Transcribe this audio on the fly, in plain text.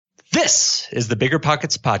This is the Bigger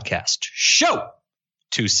Pockets Podcast, show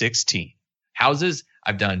 216. Houses,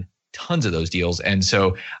 I've done tons of those deals. And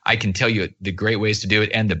so I can tell you the great ways to do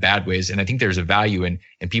it and the bad ways. And I think there's a value in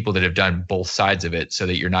people that have done both sides of it so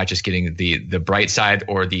that you're not just getting the bright side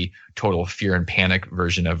or the total fear and panic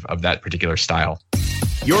version of that particular style.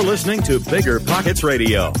 You're listening to Bigger Pockets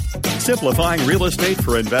Radio, simplifying real estate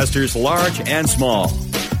for investors large and small.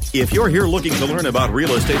 If you're here looking to learn about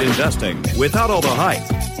real estate investing without all the hype,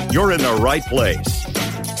 you're in the right place.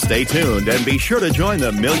 Stay tuned and be sure to join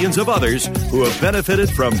the millions of others who have benefited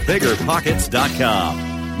from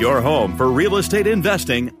BiggerPockets.com, your home for real estate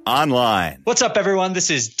investing online. What's up, everyone? This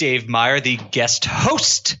is Dave Meyer, the guest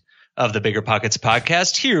host of the Bigger Pockets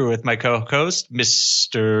Podcast, here with my co-host,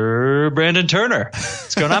 Mr. Brandon Turner.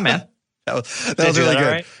 What's going on, man? That was really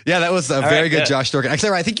good. Right? Yeah, that was a very good Josh Dorkin.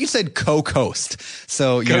 Actually, I think you said co-coast.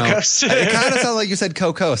 So, you know, it kind of sounded like you said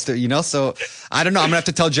co-coast, you know? So, I don't know. I'm going to have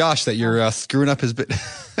to tell Josh that you're screwing up his bit.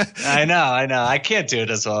 I know. I can't do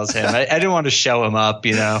it as well as him. I didn't want to show him up,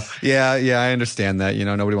 you know? Yeah, I understand that. You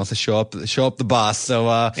know, nobody wants to show up the boss. So,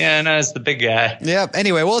 yeah, no, it's the big guy. Yeah.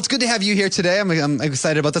 Anyway, well, it's good to have you here today. I'm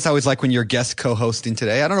excited about this. I always like when you're guest co-hosting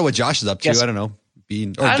today. I don't know what Josh is up to. I don't know. I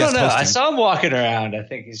don't know. Hosting. I saw him walking around. I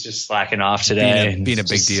think he's just slacking off today. Being a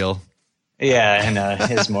big deal. Yeah, and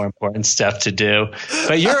he has more important stuff to do.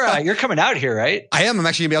 But you're coming out here, right? I am. I'm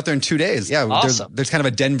actually gonna be out there in 2 days. Yeah, awesome. There's kind of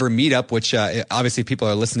a Denver meetup, which obviously people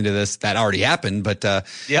are listening to this that already happened. But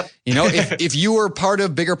yep. You know, if you were part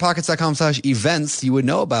of BiggerPockets.com/events, you would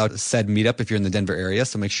know about said meetup if you're in the Denver area.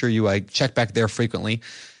 So make sure you check back there frequently.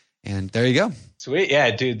 And there you go. Sweet. Yeah,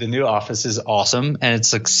 dude, the new office is awesome. And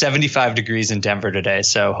it's like 75 degrees in Denver today.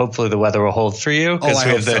 So hopefully the weather will hold for you because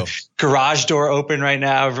we have the garage door open right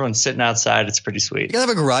now. Everyone's sitting outside. It's pretty sweet. You guys have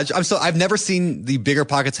a garage? I've never seen the Bigger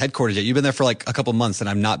Pockets headquarters yet. You've been there for like a couple months and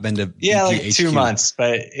I've not been to like 2 months.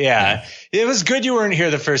 But yeah, it was good you weren't here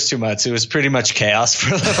the first 2 months. It was pretty much chaos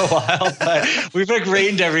for a little while. But we've like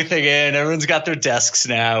reined everything in. Everyone's got their desks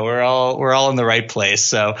now. We're all in the right place.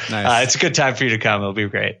 So nice. It's a good time for you to come. It'll be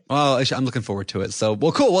great. Well, I'm looking forward to it. So,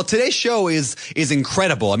 well, cool. Well, today's show is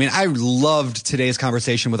incredible. I mean, I loved today's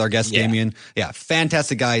conversation with our guest, Damien. Yeah,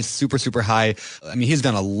 fantastic guy, super, super high. I mean, he's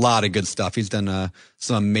done a lot of good stuff. He's done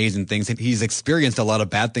some amazing things. He's experienced a lot of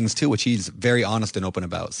bad things too, which he's very honest and open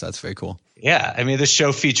about. So that's very cool. Yeah, I mean, the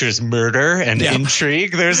show features murder and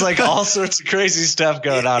intrigue. There's like all sorts of crazy stuff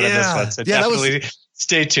going on in this one. So definitely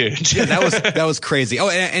stay tuned. Yeah, that was crazy. Oh,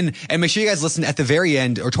 and make sure you guys listen at the very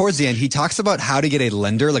end or towards the end. He talks about how to get a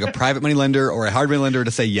lender, like a private money lender or a hard money lender, to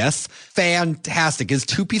say yes. Fantastic. His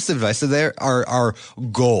 2 pieces of advice there are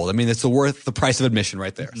gold. I mean, it's worth the price of admission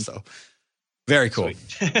right there. So very cool.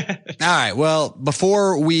 All right. Well,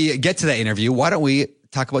 before we get to that interview, why don't we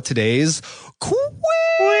talk about today's quick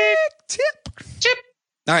tip?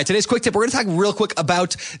 All right, today's quick tip, we're going to talk real quick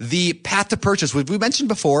about the path to purchase, which we mentioned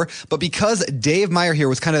before, but because Dave Meyer here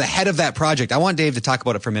was kind of the head of that project, I want Dave to talk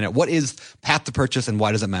about it for a minute. What is path to purchase and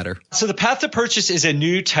why does it matter? So the path to purchase is a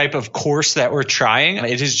new type of course that we're trying.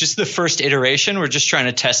 It is just the first iteration. We're just trying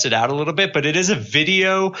to test it out a little bit, but it is a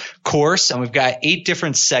video course and we've got 8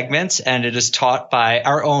 different segments and it is taught by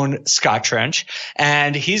our own Scott Trench.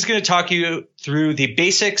 And he's going to talk you through the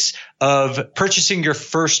basics of purchasing your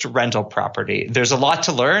first rental property. There's a lot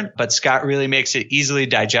to learn, but Scott really makes it easily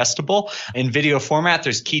digestible in video format.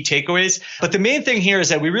 There's key takeaways. But the main thing here is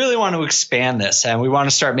that we really want to expand this and we want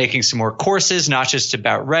to start making some more courses, not just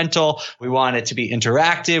about rental. We want it to be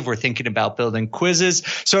interactive. We're thinking about building quizzes.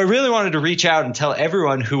 So I really wanted to reach out and tell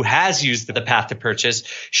everyone who has used the path to purchase,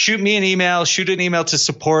 shoot an email to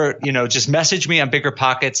support, just message me on Bigger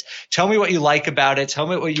Pockets. Tell me what you like about it. Tell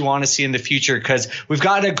me what you want to see in the future because we've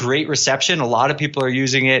gotten a great reception. A lot of people are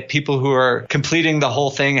using it. People who are completing the whole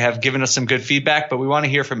thing have given us some good feedback, but we want to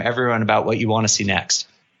hear from everyone about what you want to see next.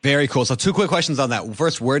 Very cool. So 2 quick questions on that.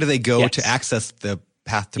 First, where do they go to access the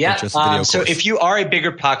path to purchase video course? So if you are a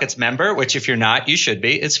Bigger Pockets member, which if you're not, you should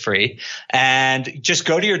be, it's free. And just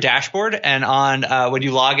go to your dashboard and on when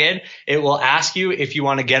you log in, it will ask you if you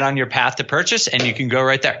want to get on your path to purchase and you can go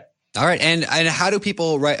right there. All right. And how do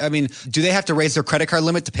people, do they have to raise their credit card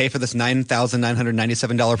limit to pay for this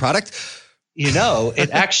 $9,997 product? It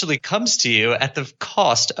actually comes to you at the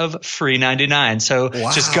cost of $3.99. So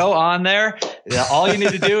just go on there. All you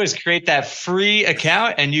need to do is create that free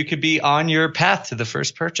account and you could be on your path to the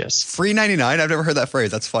first purchase. $3.99? I've never heard that phrase.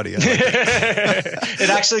 That's funny. It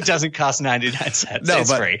actually doesn't cost 99 cents. No, it's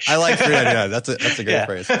but free. I like $3.99. That's a great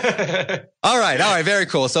phrase. All right. Very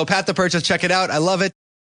cool. So path to purchase, check it out. I love it.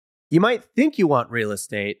 You might think you want real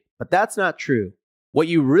estate, but that's not true. What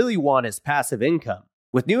you really want is passive income.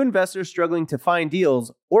 With new investors struggling to find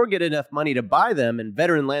deals or get enough money to buy them and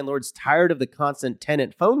veteran landlords tired of the constant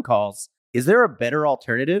tenant phone calls, is there a better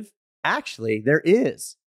alternative? Actually, there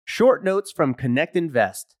is. Short notes from Connect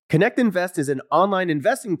Invest. Connect Invest is an online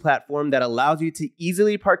investing platform that allows you to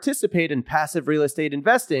easily participate in passive real estate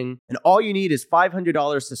investing, and all you need is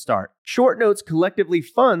 $500 to start. Short Notes collectively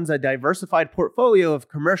funds a diversified portfolio of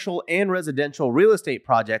commercial and residential real estate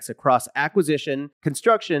projects across acquisition,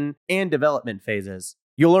 construction, and development phases.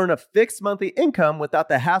 You'll earn a fixed monthly income without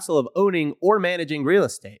the hassle of owning or managing real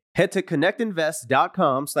estate. Head to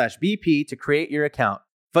connectinvest.com/BP to create your account.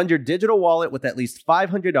 Fund your digital wallet with at least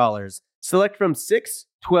 $500. Select from 6,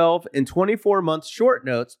 12, and 24-month short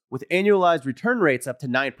notes with annualized return rates up to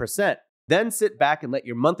 9%. Then sit back and let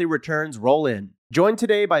your monthly returns roll in. Join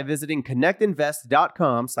today by visiting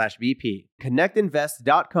connectinvest.com/BP.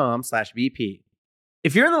 Connectinvest.com/BP.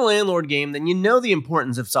 If you're in the landlord game, then you know the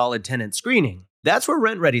importance of solid tenant screening. That's where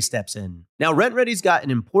RentRedi steps in. Now, RentRedi's got an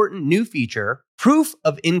important new feature, proof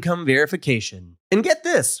of income verification. And get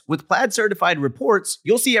this, with Plaid certified reports,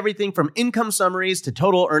 you'll see everything from income summaries to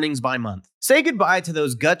total earnings by month. Say goodbye to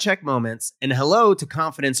those gut check moments and hello to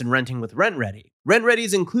confidence in renting with RentRedi. RentRedi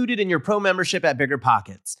is included in your pro membership at Bigger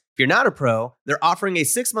Pockets. If you're not a pro, they're offering a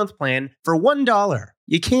 6-month plan for $1.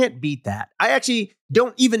 You can't beat that. I actually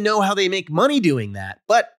don't even know how they make money doing that,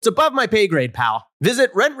 but it's above my pay grade, pal.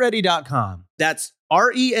 Visit rentredi.com. That's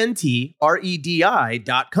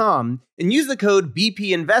RENTREDI.com and use the code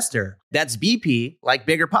BP Investor. That's BP, like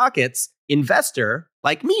Bigger Pockets, Investor,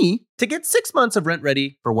 like me, to get 6 months of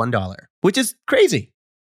RentRedi for $1, which is crazy.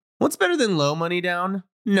 What's better than low money down?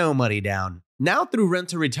 No money down. Now through Rent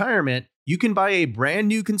to Retirement, you can buy a brand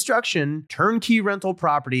new construction turnkey rental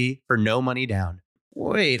property for no money down.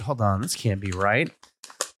 Wait, hold on. This can't be right.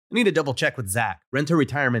 I need to double check with Zach, Rent to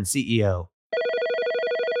Retirement CEO.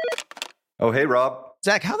 Oh, hey, Rob.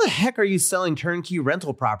 Zach, how the heck are you selling turnkey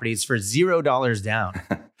rental properties for $0 down?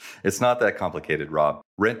 It's not that complicated, Rob.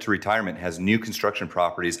 Rent to Retirement has new construction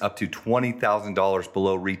properties up to $20,000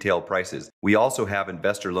 below retail prices. We also have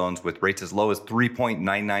investor loans with rates as low as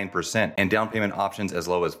 3.99% and down payment options as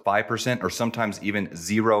low as 5% or sometimes even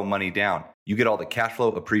zero money down. You get all the cash flow,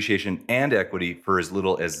 appreciation, and equity for as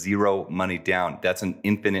little as zero money down. That's an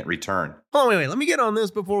infinite return. Oh, wait. Let me get on this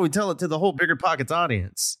before we tell it to the whole Bigger Pockets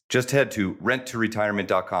audience. Just head to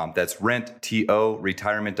renttoretirement.com. That's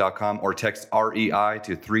renttoretirement.com or text REI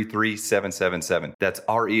to 33777. That's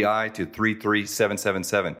REI to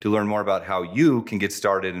 33777 to learn more about how you can get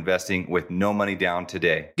started investing with no money down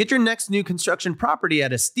today. Get your next new construction property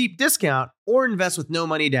at a steep discount or invest with no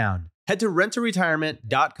money down. Head to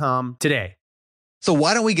renttoretirement.com today. So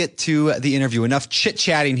why don't we get to the interview? Enough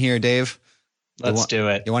chit-chatting here, Dave. Let's do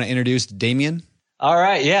it. You want to introduce Damien? All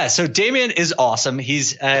right. Yeah. So Damien is awesome.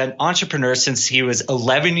 He's an entrepreneur since he was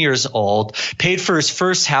 11 years old, paid for his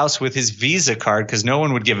first house with his Visa card because no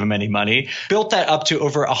one would give him any money, built that up to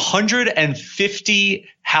over 150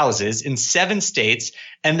 houses in 7 states,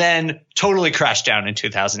 and then totally crashed down in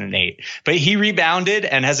 2008. But he rebounded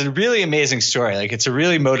and has a really amazing story. Like, it's a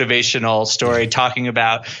really motivational story talking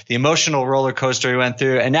about the emotional roller coaster he went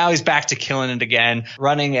through. And now he's back to killing it again,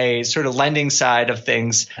 running a sort of lending side of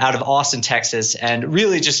things out of Austin, Texas, and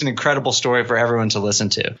really just an incredible story for everyone to listen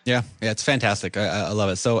to. Yeah, it's fantastic. I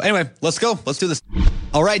love it. So anyway, let's go. Let's do this.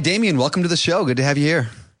 All right, Damien, welcome to the show. Good to have you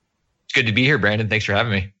here. It's good to be here, Brandon. Thanks for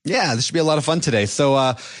having me. Yeah, this should be a lot of fun today. So,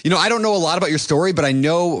 I don't know a lot about your story, but I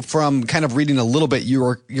know from kind of reading a little bit,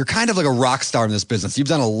 you're kind of like a rock star in this business. You've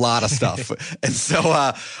done a lot of stuff. And so,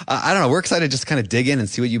 I don't know. We're excited just to kind of dig in and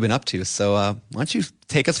see what you've been up to. So, why don't you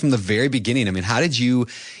take us from the very beginning? I mean, how did you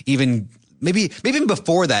even, maybe even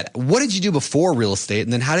before that, what did you do before real estate?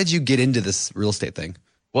 And then how did you get into this real estate thing?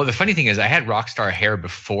 Well, the funny thing is I had rock star hair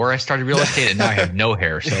before I started real estate, and now I have no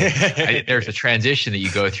hair. So there's a transition that you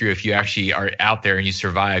go through. If you actually are out there and you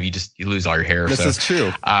survive, you lose all your hair. This is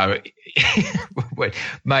true.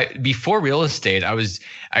 Before real estate, I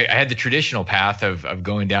had the traditional path of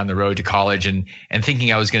going down the road to college and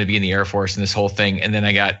thinking I was going to be in the Air Force and this whole thing. And then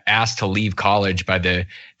I got asked to leave college by the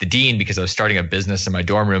dean because I was starting a business in my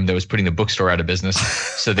dorm room that was putting the bookstore out of business.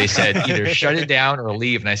 So they said either shut it down or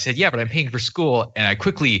leave. And I said, yeah, but I'm paying for school. And I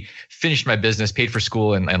quickly finished my business, paid for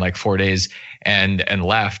school in like 4 days and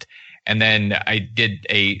left. And then I did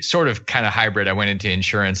a sort of kind of hybrid. I went into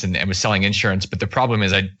insurance and was selling insurance. But the problem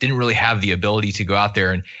is I didn't really have the ability to go out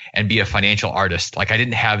there and be a financial artist. Like, I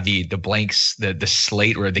didn't have the blanks, the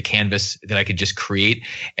slate or the canvas that I could just create.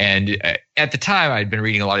 And at the time, I'd been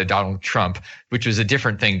reading a lot of Donald Trump, which was a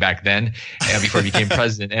different thing back then before he became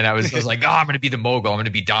president. And I was like, I'm going to be the mogul. I'm going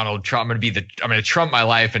to be Donald Trump. I'm going to Trump my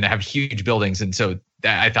life and have huge buildings. And so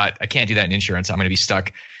I thought, I can't do that in insurance. I'm going to be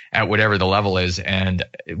stuck at whatever the level is. And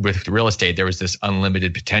with real estate, there was this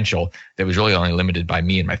unlimited potential that was really only limited by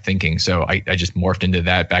me and my thinking. So I just morphed into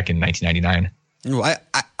that back in 1999. Well,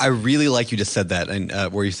 I really like you just said that, and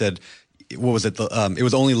where you said, what was it? It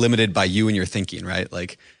was only limited by you and your thinking, right?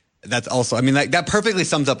 Like that's also, I mean, that perfectly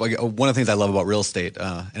sums up like one of the things I love about real estate.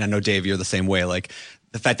 And I know, Dave, you're the same way. Like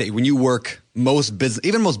the fact that when you work, most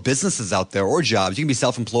businesses out there or jobs, you can be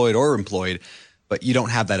self-employed or employed, but you don't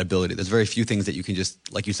have that ability. There's very few things that you can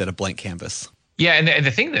just, like you said, a blank canvas. Yeah, and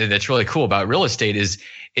the thing that's really cool about real estate is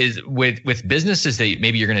with businesses that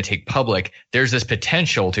maybe you're going to take public, there's this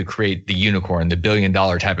potential to create the unicorn, the $1 billion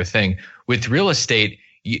type of thing. With real estate,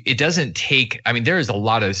 it doesn't take, I mean, there is a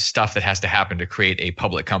lot of stuff that has to happen to create a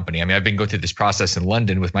public company. I mean, I've been going through this process in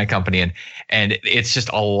London with my company, and it's just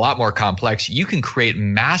a lot more complex. You can create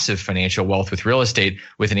massive financial wealth with real estate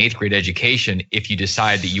with an 8th grade education if you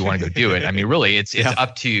decide that you want to go do it. I mean, really, it's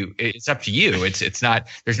up to you. It's not,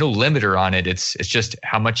 there's no limiter on it. It's just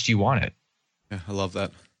how much do you want it? Yeah, I love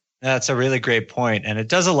that. That's a really great point. And it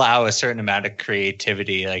does allow a certain amount of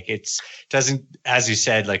creativity. Like doesn't, as you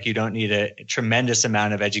said, like you don't need a tremendous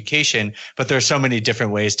amount of education, but there's so many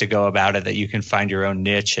different ways to go about it that you can find your own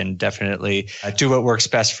niche and definitely do what works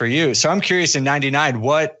best for you. So I'm curious, in 99,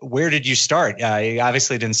 where did you start? You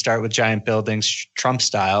obviously didn't start with giant buildings, Trump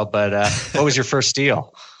style, but what was your first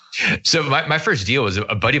deal? So my first deal was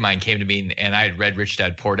a buddy of mine came to me, and I had read Rich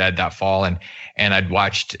Dad Poor Dad that fall, and I'd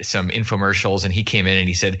watched some infomercials, and he came in and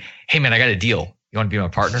he said, "Hey man, I got a deal. You want to be my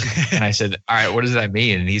partner?" And I said, "All right, what does that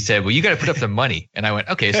mean?" And he said, "Well, you got to put up the money." And I went,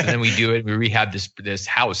 "Okay." So then we do it. We rehab this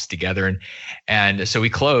house together, and so we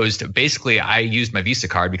closed. Basically, I used my Visa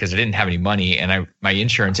card because I didn't have any money, and my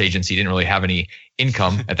insurance agency didn't really have any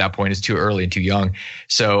income at that point. It's too early and too young.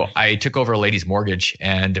 So I took over a lady's mortgage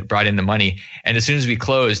and brought in the money. And as soon as we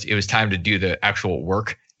closed, it was time to do the actual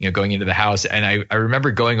work, going into the house. And I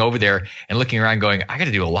remember going over there and looking around going, I got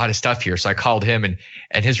to do a lot of stuff here. So I called him,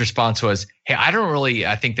 and his response was, "Hey, I don't really,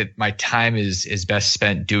 I think that my time is best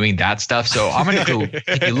spent doing that stuff. So I'm going to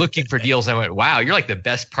go be looking for deals." I went, "Wow, you're like the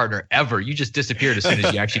best partner ever. You just disappeared as soon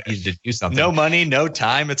as you actually needed to do something." No money, no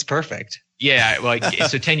time. It's perfect. Yeah. Well,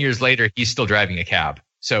 so 10 years later, he's still driving a cab.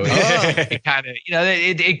 So it kind of,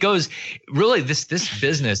 it goes really, this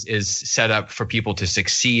business is set up for people to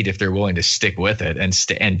succeed if they're willing to stick with it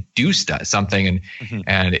and do something.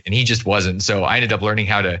 And he just wasn't. So I ended up learning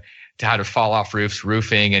how to fall off roofs,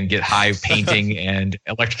 roofing, and get high painting and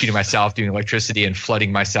electrocuting myself, doing electricity and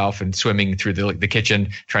flooding myself and swimming through the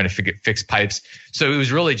kitchen, trying to fix pipes. So it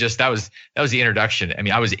was really just, that was the introduction. I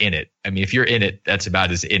mean, I was in it. I mean, if you're in it, that's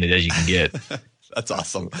about as in it as you can get. That's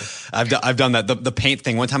awesome. I've done that. The paint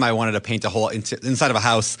thing. One time I wanted to paint a whole inside of a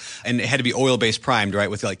house, and it had to be oil-based primed, right?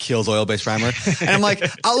 With like Kiehl's oil-based primer. And I'm like,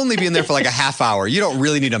 I'll only be in there for like a half hour. You don't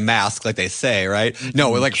really need a mask like they say, right?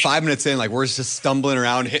 No, we're like 5 minutes in, like we're just stumbling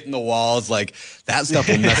around, hitting the walls. Like that stuff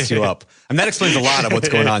will mess you up. And that explains a lot of what's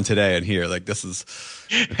going on today and here. Like this is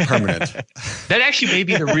permanent. That actually may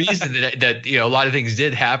be the reason that a lot of things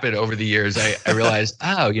did happen over the years. I realized,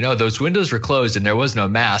 those windows were closed and there was no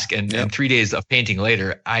mask. And 3 days of painting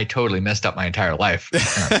later, I totally messed up my entire life.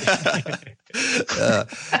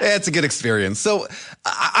 It's a good experience. So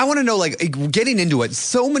I want to know, like, getting into it,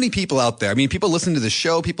 so many people out there, I mean, people listening to the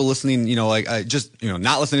show, people listening,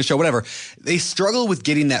 not listening to the show, whatever, they struggle with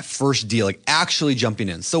getting that first deal, like actually jumping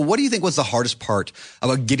in. So what do you think was the hardest part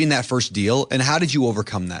about getting that first deal, and how did you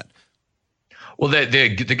overcome that? Well, the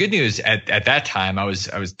good news at that time, I was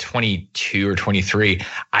 22 or 23.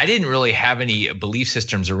 I didn't really have any belief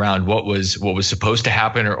systems around what was supposed to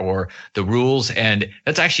happen or the rules, and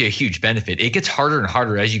that's actually a huge benefit. It gets harder and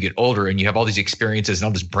harder as you get older, and you have all these experiences and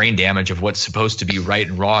all this brain damage of what's supposed to be right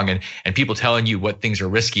and wrong, and people telling you what things are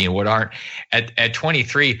risky and what aren't. At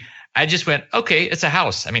 23. I just went, okay, it's a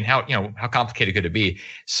house. I mean, how complicated could it be?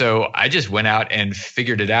 So I just went out and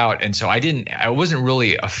figured it out. And so I wasn't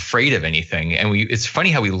really afraid of anything. And it's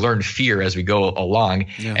funny how we learn fear as we go along.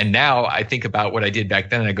 Yeah. And now I think about what I did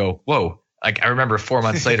back then and I go, whoa. Like I remember 4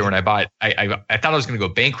 months later when I thought I was going to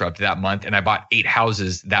go bankrupt that month, and I bought 8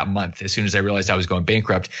 houses that month as soon as I realized I was going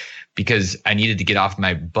bankrupt, because I needed to get off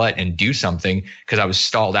my butt and do something because I was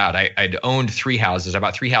stalled out. I'd owned 3 houses. I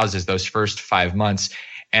bought 3 houses those first 5 months.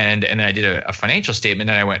 And then I did a financial statement,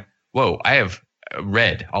 and I went, whoa, I have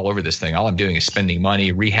red all over this thing. All I'm doing is spending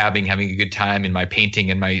money, rehabbing, having a good time in my painting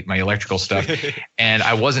and my electrical stuff. And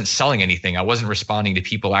I wasn't selling anything. I wasn't responding to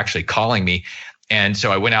people actually calling me. And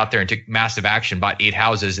so I went out there and took massive action, bought 8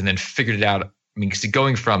 houses, and then figured it out. I mean, because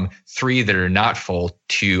going from 3 that are not full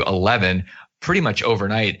to 11 pretty much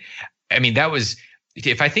overnight. I mean, that was,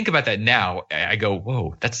 if I think about that now, I go,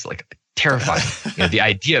 whoa, that's like terrifying, the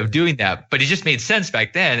idea of doing that. But it just made sense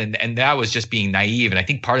back then. And that was just being naive. And I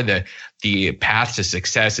think part of the path to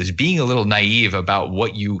success is being a little naive about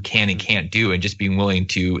what you can and can't do, and just being willing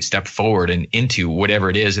to step forward and into whatever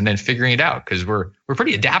it is, and then figuring it out, because we're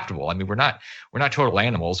pretty adaptable. I mean, we're not total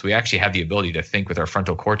animals. We actually have the ability to think with our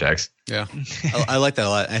frontal cortex. Yeah. I like that a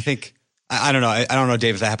lot. I think, I don't know. I don't know,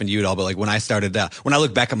 Dave, if that happened to you at all, but like when I started when I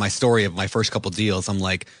look back at my story of my first couple deals, I'm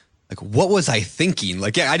like, what was I thinking?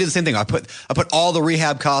 Like, yeah, I did the same thing. I put all the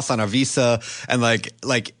rehab costs on a Visa, and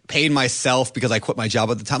like paid myself because I quit my job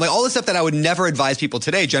at the time. Like all the stuff that I would never advise people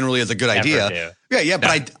today generally is a good idea. Yeah. But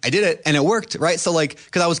I did it and it worked, right? So like,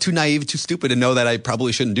 because I was too naive, too stupid to know that I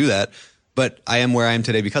probably shouldn't do that. But I am where I am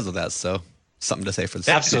today because of that. So something to say for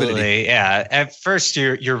the absolutely stupidity. Yeah, at first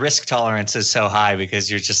your risk tolerance is so high because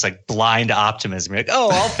you're just like blind optimism. You're like,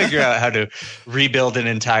 oh, I'll figure out how to rebuild an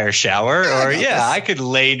entire shower, or I could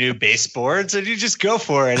lay new baseboards, and you just go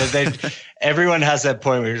for it. And then everyone has that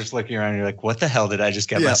point where you're just looking around and you're like, what the hell did I just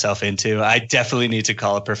get myself into? I definitely need to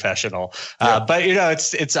call a professional. But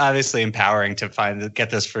it's obviously empowering to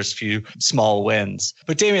get those first few small wins.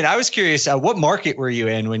 But Damien, I was curious, what market were you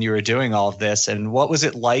in when you were doing all of this, and what was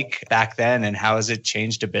it like back then, and how has it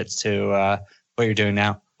changed a bit to what you're doing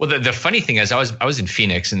now? Well, the funny thing is I was in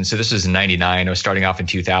Phoenix, and so this was in 99. I was starting off in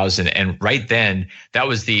 2000, and right then that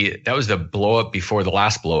was the blow up before the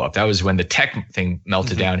last blow up. That was when the tech thing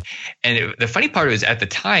melted down. And the funny part was, at the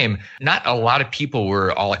time, not a lot of people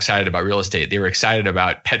were all excited about real estate. They were excited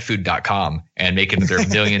about petfood.com and making their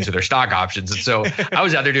millions of their stock options. And so I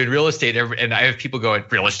was out there doing real estate, and I have people going,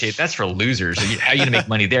 real estate, that's for losers. How are you going to make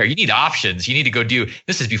money there? You need options. You need to go do,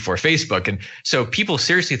 this is before Facebook. And so people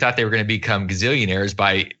seriously thought they were going to become gazillionaires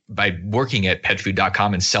by working at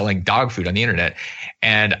petfood.com and selling dog food on the internet.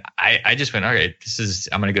 And I just went, all right,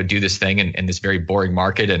 I'm going to go do this thing in this very boring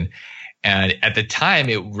market. And at the time,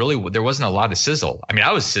 there wasn't a lot of sizzle. I mean,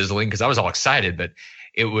 I was sizzling because I was all excited, but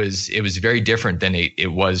it was very different than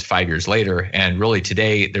it was 5 years later. And really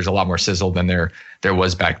today, there's a lot more sizzle than there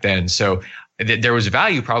was back then. So there was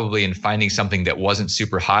value probably in finding something that wasn't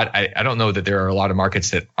super hot. I don't know that there are a lot of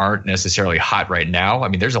markets that aren't necessarily hot right now. I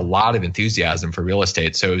mean, there's a lot of enthusiasm for real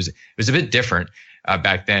estate. So it was a bit different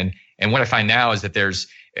back then. And what I find now is that there's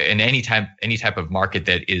in any type of market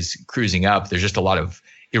that is cruising up, there's just a lot of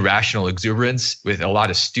irrational exuberance with a lot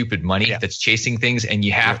of stupid money that's chasing things. And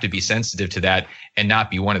you have to be sensitive to that and not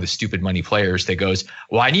be one of the stupid money players that goes,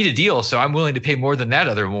 well, I need a deal, so I'm willing to pay more than that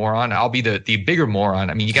other moron. I'll be the bigger moron.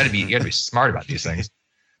 I mean, you got to be smart about these things.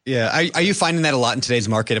 Yeah. Are you finding that a lot in today's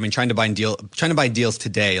market? I mean, trying to buy deals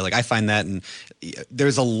today, like I find that, and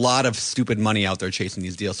there's a lot of stupid money out there chasing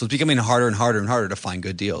these deals. So it's becoming harder and harder and harder to find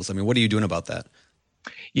good deals. I mean, what are you doing about that?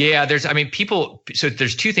 Yeah, there's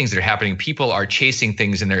two things that are happening. People are chasing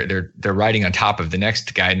things, and they're riding on top of the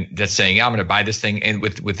next guy that's saying, yeah, I'm going to buy this thing, and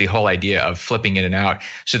with the whole idea of flipping in and out.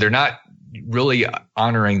 So they're not really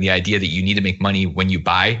honoring the idea that you need to make money when you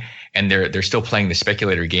buy, and they're still playing the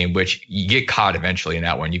speculator game, which you get caught eventually in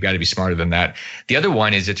that one. You've got to be smarter than that. The other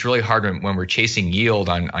one is it's really hard when we're chasing yield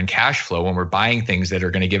on cash flow, when we're buying things that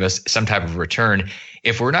are going to give us some type of return.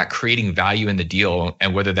 If we're not creating value in the deal,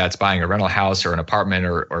 and whether that's buying a rental house or an apartment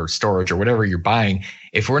or storage or whatever you're buying,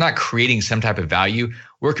 if we're not creating some type of value,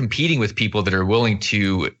 we're competing with people that are willing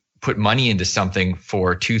to put money into something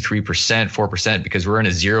for 2%, 3%, 4%, because we're in a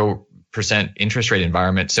 0% interest rate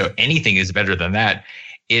environment. So anything is better than that.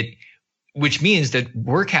 Which means that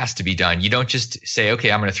work has to be done. You don't just say,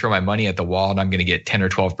 okay, I'm going to throw my money at the wall and I'm going to get 10 or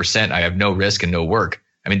 12%. I have no risk and no work.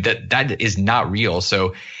 I mean, that is not real.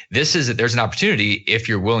 So there's an opportunity if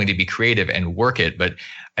you're willing to be creative and work it. But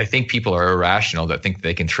I think people are irrational that think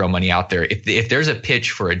they can throw money out there. If there's a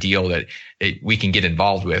pitch for a deal that we can get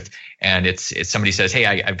involved with, and it's somebody says, hey,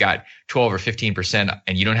 I've got 12 or 15%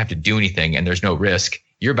 and you don't have to do anything and there's no risk,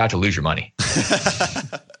 you're about to lose your money.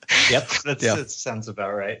 Yep, that sounds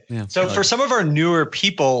about right. Yeah, so for some of our newer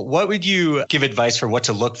people, what would you give advice for what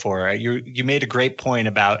to look for? You made a great point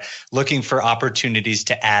about looking for opportunities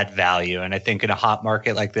to add value. And I think in a hot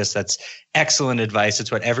market like this, that's excellent advice.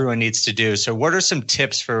 It's what everyone needs to do. So what are some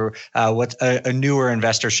tips for what a newer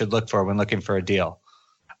investor should look for when looking for a deal?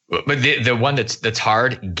 But the one that's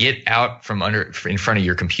hard, get out in front of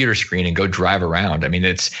your computer screen and go drive around. I mean,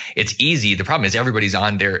 it's easy. The problem is everybody's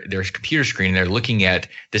on their computer screen and they're looking at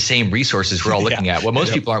the same resources we're all looking at. What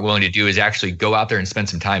most people aren't willing to do is actually go out there and spend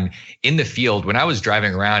some time in the field. When I was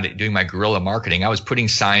driving around doing my guerrilla marketing, I was putting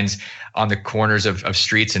signs on the corners of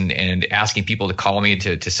streets and asking people to call me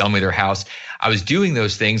to sell me their house. I was doing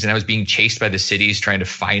those things and I was being chased by the cities trying to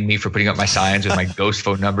find me for putting up my signs with my ghost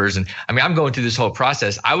phone numbers. And I mean, I'm going through this whole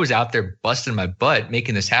process. I was out there busting my butt,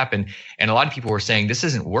 making this happen. And a lot of people were saying, this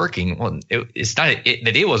isn't working. Well, it's not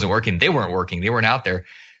that it wasn't working. They weren't working. They weren't out there.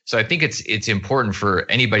 So I think it's important for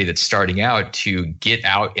anybody that's starting out to get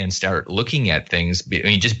out and start looking at things. I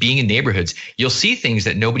mean, just being in neighborhoods, you'll see things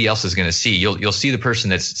that nobody else is going to see. You'll see the person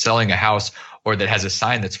that's selling a house or that has a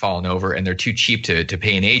sign that's fallen over and they're too cheap to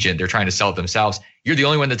pay an agent. They're trying to sell it themselves. You're the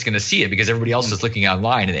only one that's going to see it because everybody else is looking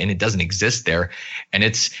online and it doesn't exist there. And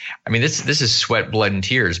this is sweat, blood, and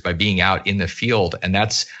tears by being out in the field. And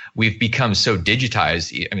we've become so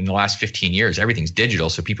digitized. I mean, the last 15 years, everything's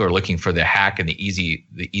digital. So people are looking for the hack and the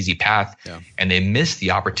easy path. Yeah. And they miss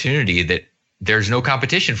the opportunity that there's no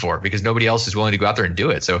competition for because nobody else is willing to go out there and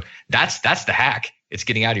do it. So that's the hack. It's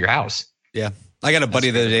getting out of your house. Yeah. I got a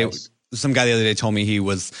buddy the other day. Some guy the other day told me he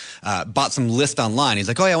was bought some list online. He's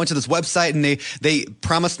like, oh yeah, I went to this website and they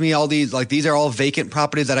promised me all these, like these are all vacant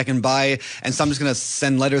properties that I can buy. And so I'm just going to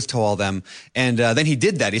send letters to all of them. And then he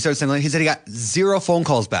did that. He started sending, he said he got 0 phone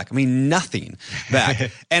calls back. I mean, nothing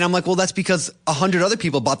back. And I'm like, well, that's because 100 other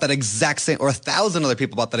people bought that exact same, or 1,000 other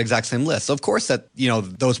people bought that exact same list. So of course that,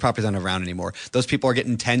 those properties aren't around anymore. Those people are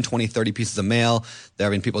getting 10, 20, 30 pieces of mail. They're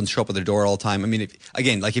having people show up at their door all the time. I mean,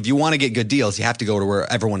 if you want to get good deals, you have to go to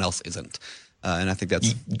where everyone else isn't. And I think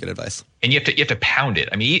that's good advice. And you have to pound it.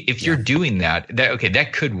 I mean, if you're doing that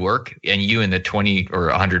could work, and you and the 20 or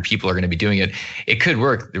 100 people are going to be doing it. It could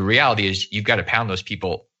work. The reality is you've got to pound those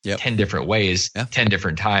people 10 different ways, 10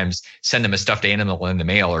 different times, send them a stuffed animal in the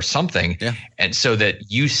mail or something. Yeah. And so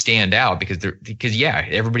that you stand out because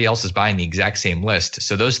everybody else is buying the exact same list.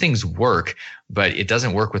 So those things work, but it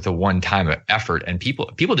doesn't work with a one-time effort. And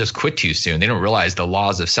people just quit too soon. They don't realize the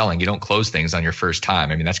laws of selling. You don't close things on your first time.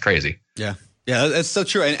 I mean, that's crazy. Yeah. Yeah, that's so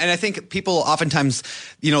true. And I think people oftentimes,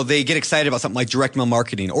 they get excited about something like direct mail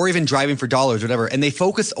marketing or even driving for dollars or whatever, and they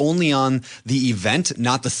focus only on the event,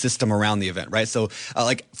 not the system around the event, right? So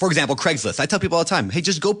like, for example, Craigslist. I tell people all the time, hey,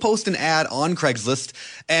 just go post an ad on Craigslist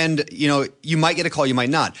and, you might get a call, you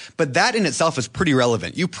might not. But that in itself is pretty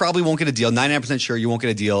relevant. You probably won't get a deal. 99% sure you won't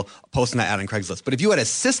get a deal posting that ad on Craigslist. But if you had a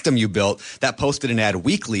system you built that posted an ad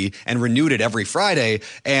weekly and renewed it every Friday,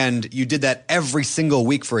 and you did that every single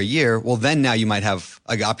week for a year, well, then now you might have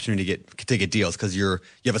an opportunity to get deals because you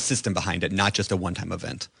have a system behind it, not just a one-time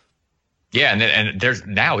event. Yeah, and there's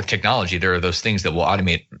now with technology, there are those things that will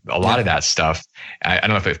automate a lot of that stuff. I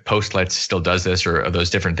don't know if Postlet still does this or those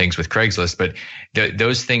different things with Craigslist, but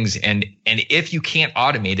those things. And if you can't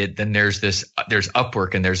automate it, then there's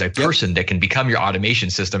Upwork and there's a person that can become your automation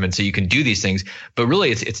system, and so you can do these things. But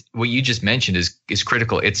really, it's what you just mentioned is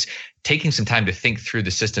critical. It's taking some time to think through the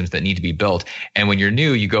systems that need to be built. And when you're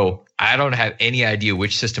new, you go, I don't have any idea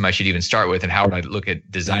which system I should even start with and how would I look at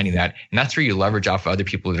designing that. And that's where you leverage off of other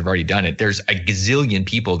people that have already done it. There's a gazillion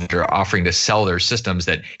people that are offering to sell their systems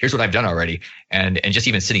that here's what I've done already. And just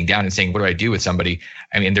even sitting down and saying, what do I do with somebody?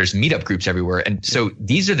 I mean, there's meetup groups everywhere. And so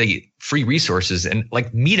these are the free resources. And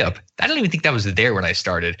like Meetup, I don't even think that was there when I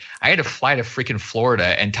started. I had to fly to freaking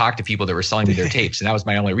Florida and talk to people that were selling me their tapes. And that was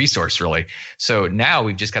my only resource really. So now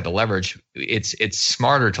we've just got the leverage. It's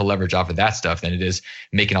smarter to leverage off of that stuff than it is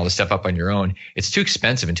making all this stuff up on your own. It's too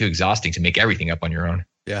expensive and too exhausting to make everything up on your own.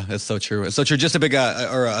 Yeah, it's so true. It's so true. Just a big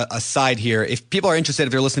aside here. If people are interested,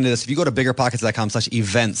 if you're listening to this, if you go to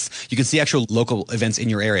biggerpockets.com/events, you can see actual local events in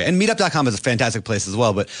your area. And meetup.com is a fantastic place as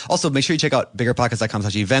well. But also make sure you check out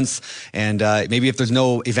biggerpockets.com/events. And maybe if there's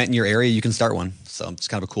no event in your area, you can start one. So it's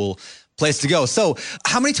kind of a cool place to go. So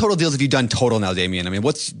how many total deals have you done total now, Damien? I mean,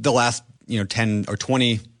 what's the last 10 or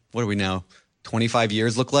 20, what are we now, 25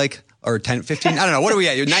 years look like? Or 10, 15, I don't know. What are we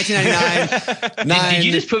at? 1999. Did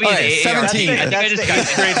you just put me in 17? I think I just got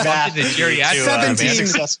great math. The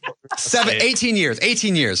geriatric. 18 years.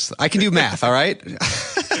 18 years. I can do math. All right.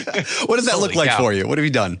 What does that look like for you? What have you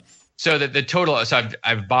done? So the total. So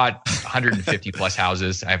I've bought 150 plus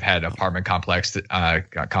houses. I've had apartment complexes that I've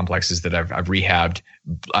rehabbed.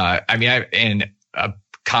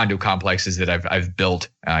 Condo complexes that I've built,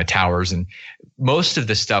 towers, and most of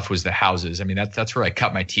the stuff was the houses. I mean, that's where I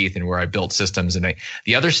cut my teeth and where I built systems, and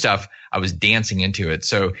the other stuff I was dancing into it.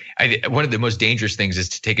 So one of the most dangerous things is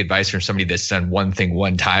to take advice from somebody that's done one thing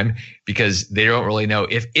one time, because they don't really know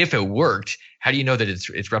if it worked. How do you know that it's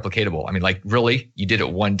replicatable? I mean, like, really, you did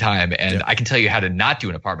it one time, and I can tell you how to not do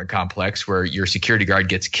an apartment complex where your security guard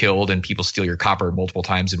gets killed and people steal your copper multiple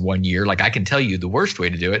times in 1 year. Like, I can tell you the worst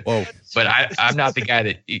way to do it. Whoa. But I'm not the guy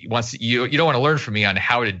that wants you don't want to learn from me on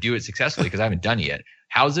how to do it successfully, because I haven't done it yet.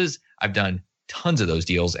 Houses, I've done tons of those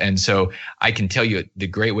deals. And so I can tell you the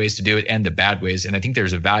great ways to do it and the bad ways. And I think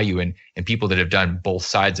there's a value in people that have done both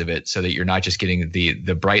sides of it, so that you're not just getting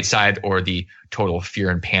the bright side or the total fear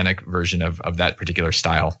and panic version of that particular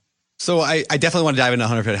style. So I definitely want to dive into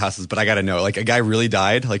 100 houses, but I got to know, like, a guy really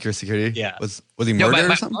died, like your security? Yeah. Was he murdered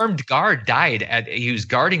my or something? armed guard died he was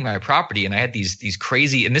guarding my property, and I had these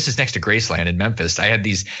crazy, and this is next to Graceland in Memphis. I had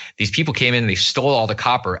these people came in and they stole all the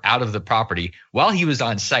copper out of the property while he was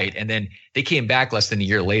on site. And then they came back less than a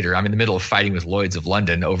year later. I'm in the middle of fighting with Lloyd's of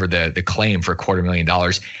London over the claim for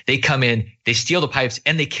 $250,000. They come in, they steal the pipes,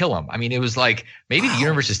 and they kill him. I mean, it was like, maybe the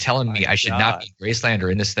universe is telling me I should not be in Graceland or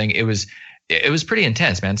in this thing. It was pretty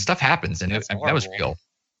intense, man. Stuff happens, and that was real.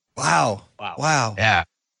 Wow. Yeah.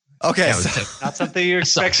 Okay. Yeah, So, Not something you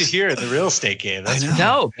expect to hear in the real estate game. That's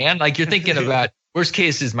no, man. Like, you're thinking about worst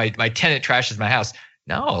case is my tenant trashes my house.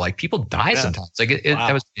 No, like, people die sometimes. Like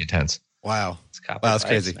that was pretty intense. wow, that's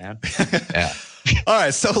crazy, man. Yeah. All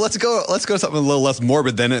right, so let's go to something a little less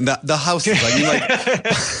morbid then. And the houses. I mean,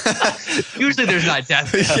 like, Usually there's not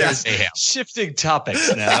death. Yeah. There's mayhem. Shifting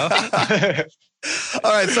topics now.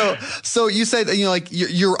 all right, so you said that, like,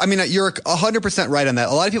 you're 100% right on that.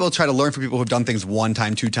 A lot of people try to learn from people who've done things one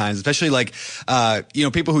time, two times, especially like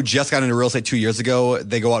people who just got into real estate 2 years ago.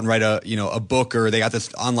 They go out and write a book, or they got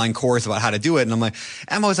this online course about how to do it. And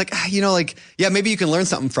I'm always like, yeah, maybe you can learn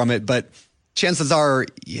something from it, but chances are,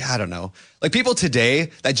 I don't know. Like, people today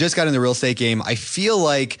that just got in the real estate game, I feel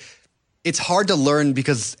like it's hard to learn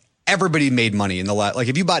because everybody made money in the like,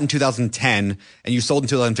 if you bought in 2010 and you sold in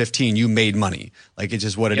 2015, you made money. Like, it's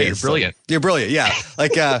just what it is. You're brilliant. You're brilliant. Yeah.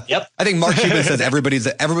 Like, Yep. I think Mark Cuban says everybody's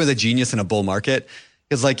a genius in a bull market.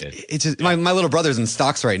 It's like, it's just, my little brother's in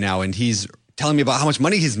stocks right now, and he's telling me about how much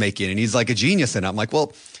money he's making, and he's like a genius in it. I'm like,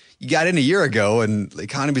 well, you got in a year ago, and the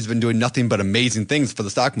economy's been doing nothing but amazing things for the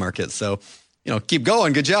stock market. So, keep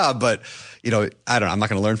going. Good job. But, I don't know. I'm not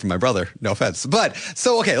going to learn from my brother. No offense. But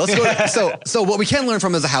so, okay, let's go. So what we can learn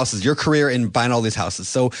from is the houses, your career in buying all these houses.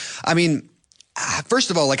 So, I mean, first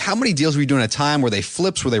of all, like, how many deals were you doing at a time? Were they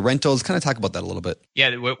flips? Were they rentals? Kind of talk about that a little bit.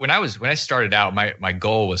 Yeah. When I started out, my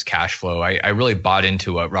goal was cash flow. I really bought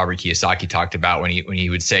into what Robert Kiyosaki talked about when he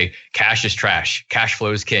would say, cash is trash, cash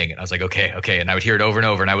flow is king. And I was like, okay. And I would hear it over and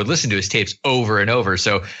over, and I would listen to his tapes over and over.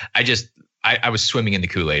 So I was swimming in the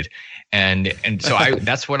Kool-Aid. And so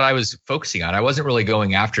that's what I was focusing on. I wasn't really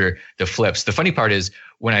going after the flips. The funny part is,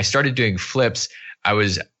 when I started doing flips,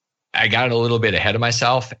 I got a little bit ahead of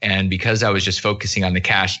myself. And because I was just focusing on the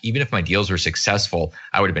cash, even if my deals were successful,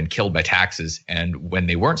 I would have been killed by taxes. And when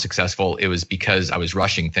they weren't successful, it was because I was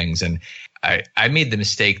rushing things. And I made the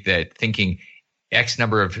mistake that thinking X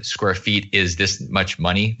number of square feet is this much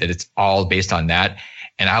money, that it's all based on that.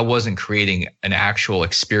 And I wasn't creating an actual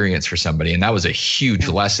experience for somebody. And that was a huge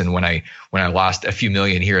lesson when I lost a few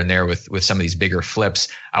million here and there with some of these bigger flips.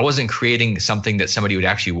 I wasn't creating something that somebody would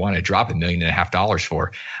actually want to drop $1.5 million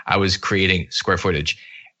for. I was creating square footage.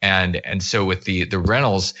 And so with the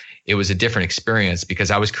rentals, it was a different experience,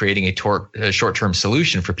 because I was creating a short-term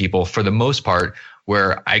solution for people, for the most part,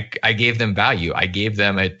 where I gave them value. I gave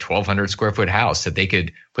them a 1,200 square foot house that they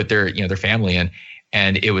could put their family in.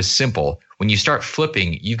 And it was simple. When you start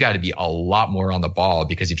flipping, you've got to be a lot more on the ball,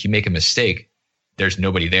 because if you make a mistake, there's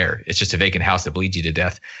nobody there. It's just a vacant house that bleeds you to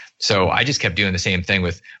death. So I just kept doing the same thing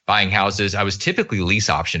with buying houses. I was typically lease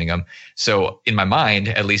optioning them. So in my mind,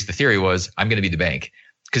 at least the theory was, I'm going to be the bank,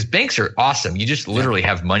 because banks are awesome. You just literally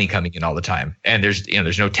have money coming in all the time, and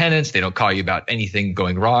there's no tenants. They don't call you about anything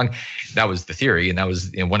going wrong. That was the theory. And that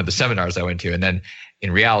was in one of the seminars I went to. And then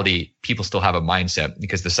in reality, people still have a mindset,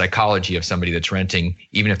 because the psychology of somebody that's renting,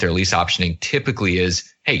 even if they're lease optioning, typically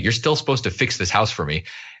is, hey, you're still supposed to fix this house for me.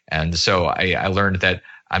 And so I learned that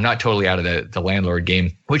I'm not totally out of the landlord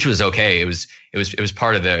game, which was okay. It was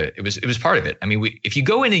part of it. I mean, if you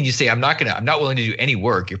go in and you say, I'm not willing to do any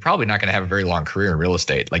work, you're probably not going to have a very long career in real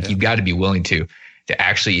estate. Like, you've got to be willing to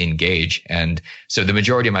actually engage. And so the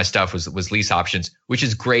majority of my stuff was lease options, which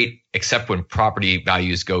is great, except when property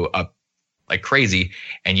values go up like crazy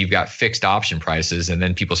and you've got fixed option prices, and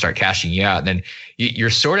then people start cashing you out. And then you're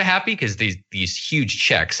sort of happy because these huge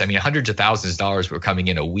checks, I mean, hundreds of thousands of dollars were coming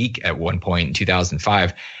in a week at one point in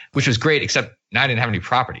 2005, which was great, except I didn't have any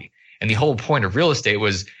property. And the whole point of real estate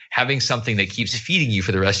was having something that keeps feeding you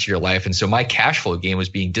for the rest of your life. And so my cash flow game was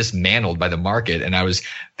being dismantled by the market, and I was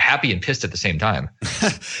happy and pissed at the same time.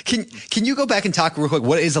 Can you go back and talk real quick?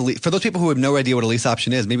 What is for those people who have no idea what a lease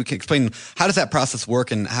option is? Maybe we can explain, how does that process work,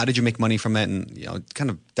 and how did you make money from it? And kind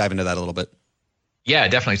of dive into that a little bit. Yeah,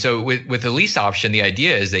 definitely. So with the lease option, the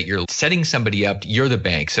idea is that you're setting somebody up. You're the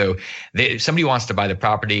bank. So somebody wants to buy the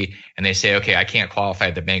property and they say, okay, I can't qualify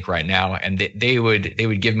at the bank right now. And they would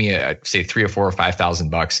give me say $3,000 or $4,000 or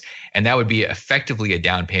 $5,000. And that would be effectively a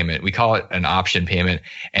down payment. We call it an option payment,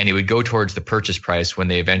 and it would go towards the purchase price when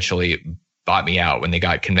they eventually bought me out, when they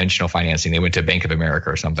got conventional financing. They went to Bank of America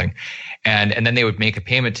or something. And then they would make a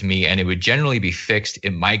payment to me, and it would generally be fixed.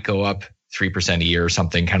 It might go up 3% a year or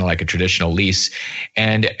something, kind of like a traditional lease.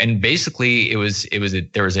 And basically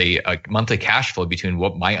there was a monthly cash flow between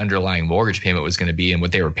what my underlying mortgage payment was going to be and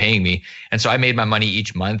what they were paying me. And so I made my money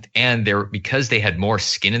each month, and because they had more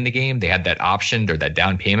skin in the game, they had that option or that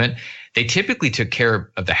down payment. They typically took care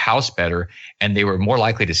of the house better, and they were more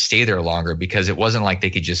likely to stay there longer because it wasn't like they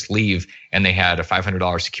could just leave and they had a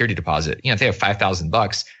 $500 security deposit. If they have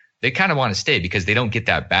 $5,000, they kind of want to stay because they don't get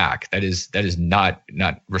that back. That is not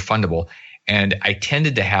refundable. And I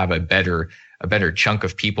tended to have a better chunk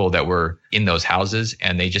of people that were in those houses,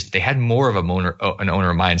 and they had more of an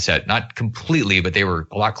owner mindset. Not completely, but they were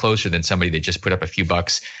a lot closer than somebody that just put up a few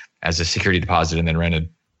bucks as a security deposit and then rented.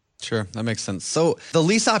 Sure, that makes sense. So the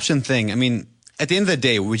lease option thing, I mean, at the end of the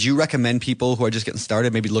day, would you recommend people who are just getting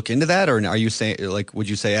started maybe look into that, or are you saying, like, would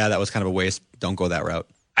you say, that was kind of a waste, don't go that route?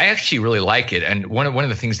 I actually really like it. And one of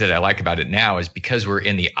the things that I like about it now is because we're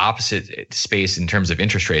in the opposite space in terms of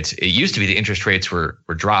interest rates. It used to be the interest rates were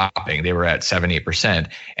dropping. They were at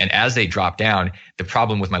 7-8%. And as they dropped down, the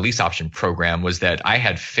problem with my lease option program was that I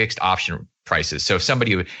had fixed option prices. So if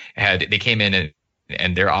somebody they came in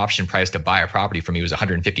and their option price to buy a property from me was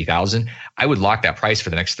 $150,000, I would lock that price for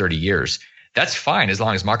the next 30 years. That's fine as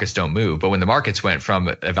long as markets don't move. But when the markets went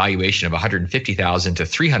from a valuation of $150,000 to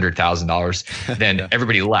 $300,000, then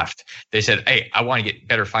everybody left. They said, "Hey, I want to get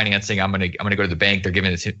better financing. I'm gonna go to the bank. They're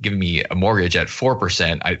giving me a mortgage at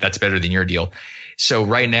 4%. That's better than your deal." So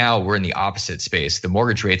right now we're in the opposite space. The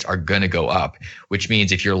mortgage rates are going to go up, which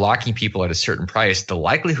means if you're locking people at a certain price, the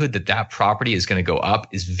likelihood that property is going to go up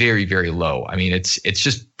is very, very low. I mean, it's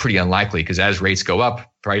just pretty unlikely, because as rates go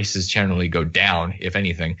up, prices generally go down. If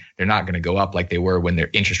anything, they're not going to go up like they were when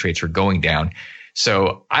their interest rates were going down.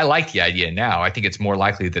 So I like the idea now. I think it's more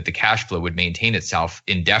likely that the cash flow would maintain itself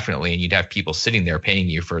indefinitely, and you'd have people sitting there paying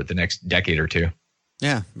you for the next decade or two.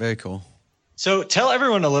 Yeah, very cool. So tell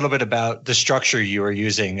everyone a little bit about the structure you were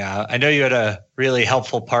using. I know you had a really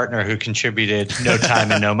helpful partner who contributed no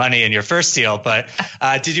time and no money in your first deal, but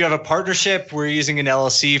did you have a partnership? Were you using an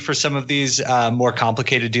LLC for some of these more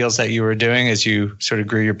complicated deals that you were doing as you sort of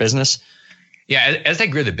grew your business? Yeah, as I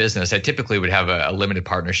grew the business, I typically would have a limited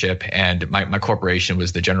partnership, and my corporation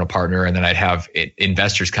was the general partner, and then I'd have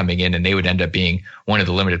investors coming in, and they would end up being one of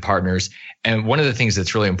the limited partners. And one of the things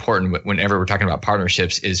that's really important whenever we're talking about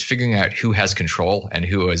partnerships is figuring out who has control and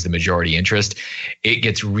who has the majority interest. It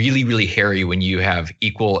gets really, really hairy when you have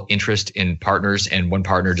equal interest in partners and one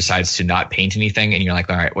partner decides to not paint anything, and you're like,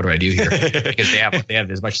 all right, what do I do here? Because they have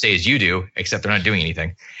as much say as you do, except they're not doing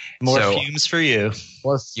anything. More fumes for you.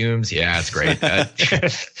 More fumes. Yeah, it's great.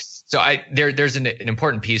 So there's an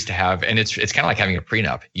important piece to have, and it's kind of like having a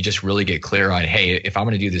prenup. You just really get clear on, hey, if I'm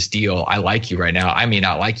going to do this deal, I like you right now. I may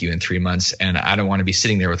not like you in 3 months, and I don't want to be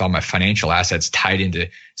sitting there with all my financial assets tied into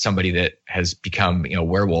somebody that has become,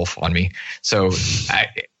 werewolf on me. So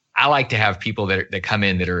I like to have people that come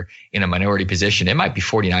in that are in a minority position. It might be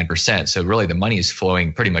 49%. So really the money is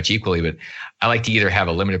flowing pretty much equally, but I like to either have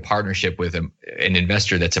a limited partnership with an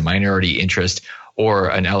investor that's a minority interest or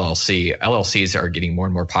an LLC. LLCs are getting more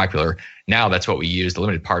and more popular. Now that's what we use. The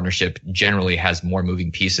limited partnership generally has more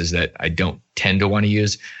moving pieces that I don't tend to want to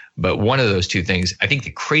use. But one of those two things, I think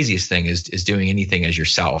the craziest thing is doing anything as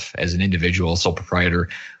yourself, as an individual sole proprietor,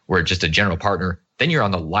 where just a general partner. Then you're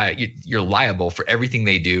you're liable for everything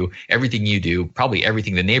they do, everything you do, probably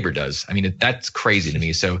everything the neighbor does. I mean, that's crazy to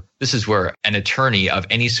me. So this is where an attorney of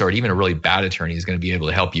any sort, even a really bad attorney, is going to be able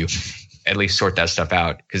to help you at least sort that stuff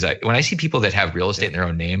out. Because when I see people that have real estate in their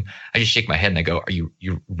own name, I just shake my head and I go, "Are you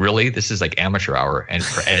really? This is like amateur hour, and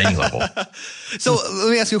at any level." So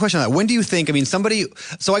let me ask you a question on that. When do you think? I mean, so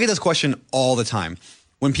I get this question all the time.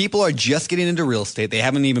 When people are just getting into real estate, they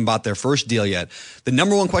haven't even bought their first deal yet. The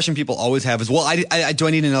number one question people always have is, well, do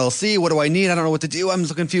I need an LLC? What do I need? I don't know what to do. I'm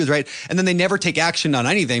so confused, right? And then they never take action on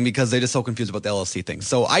anything because they're just so confused about the LLC thing.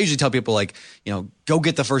 So I usually tell people, like, go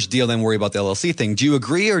get the first deal, then worry about the LLC thing. Do you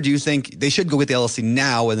agree, or do you think they should go get the LLC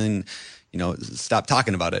now and then, stop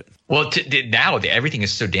talking about it. Well, now everything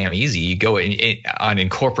is so damn easy. You go on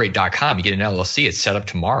incorporate.com, you get an LLC. It's set up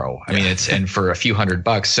tomorrow. I mean, and for a few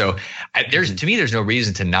 $100. So to me, there's no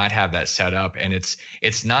reason to not have that set up. And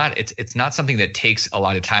it's not something that takes a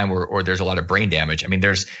lot of time or there's a lot of brain damage. I mean,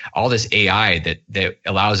 there's all this AI that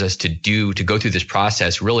allows us to go through this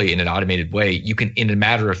process really in an automated way. You can, in a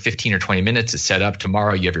matter of 15 or 20 minutes, it's set up.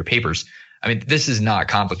 Tomorrow you have your papers. I mean, this is not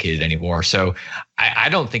complicated anymore. So I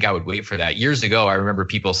don't think I would wait for that. Years ago, I remember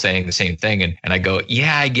people saying the same thing. And I go,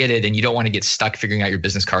 yeah, I get it. And you don't want to get stuck figuring out your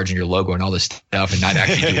business cards and your logo and all this stuff and not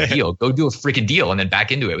actually do a deal. Go do a freaking deal and then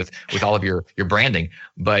back into it with all of your branding.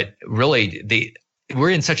 But really, we're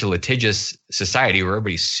in such a litigious society where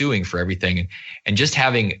everybody's suing for everything, and just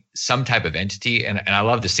having some type of entity. And I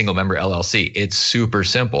love the single member LLC. It's super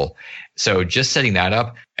simple. So just setting that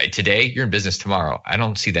up today, you're in business tomorrow. I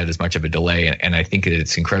don't see that as much of a delay. And I think that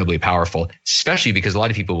it's incredibly powerful, especially because a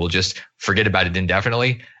lot of people will just forget about it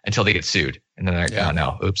indefinitely until they get sued. And then oh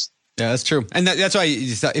no, oops. Yeah, that's true. And that's why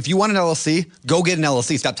if you want an LLC, go get an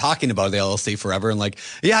LLC. Stop talking about the LLC forever. And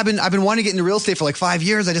I've been wanting to get into real estate for 5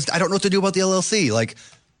 years. I don't know what to do about the LLC.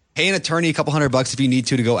 Pay an attorney a couple $100 if you need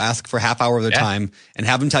to go ask for half hour of their time and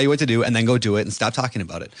have them tell you what to do and then go do it and stop talking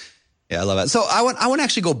about it. Yeah, I love it. So I want to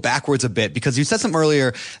actually go backwards a bit because you said something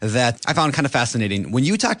earlier that I found kind of fascinating. When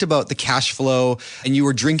you talked about the cash flow and you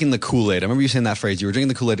were drinking the Kool-Aid, I remember you saying that phrase, you were drinking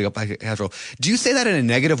the Kool-Aid to go back to cash flow. Do you say that in a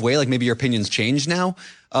negative way? Maybe your opinion's changed now?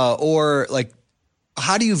 Or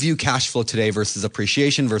how do you view cash flow today versus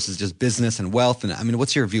appreciation versus just business and wealth? And I mean,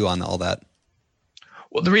 what's your view on all that?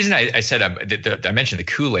 Well, the reason I said I mentioned the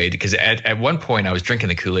Kool-Aid because at one point I was drinking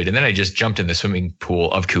the Kool-Aid and then I just jumped in the swimming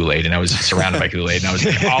pool of Kool-Aid and I was surrounded by Kool-Aid and I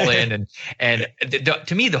was all in. And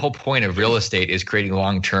to me, the whole point of real estate is creating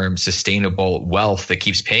long-term sustainable wealth that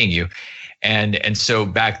keeps paying you. And so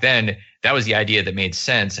back then, that was the idea that made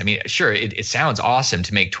sense. I mean, sure, it sounds awesome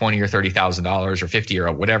to make $20,000 or $30,000 or $50,000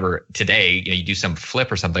 or whatever today. You do some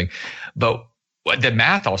flip or something, but the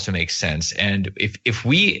math also makes sense. And if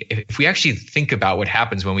we actually think about what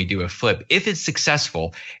happens when we do a flip, if it's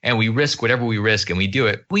successful and we risk whatever we risk and we do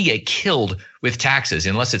it, we get killed with taxes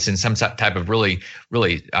unless it's in some type of really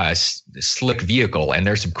slick vehicle. And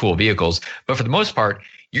there's some cool vehicles, but for the most part,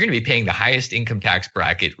 you're going to be paying the highest income tax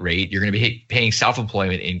bracket rate. You're going to be paying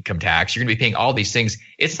self-employment income tax. You're going to be paying all these things.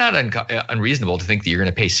 It's not unreasonable to think that you're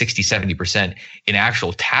going to pay 60, 70% in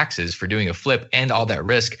actual taxes for doing a flip and all that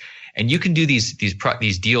risk. And you can do these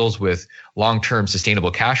deals with long-term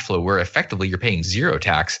sustainable cash flow where effectively you're paying zero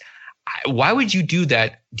tax. Why would you do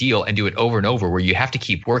that deal and do it over and over where you have to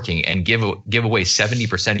keep working and give away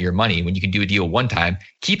 70% of your money when you can do a deal one time,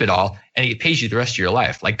 keep it all, and it pays you the rest of your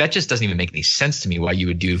life? That just doesn't even make any sense to me why you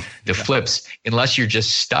would do the flips unless you're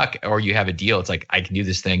just stuck or you have a deal. It's I can do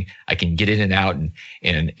this thing. I can get in and out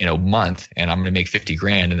in a month and I'm going to make 50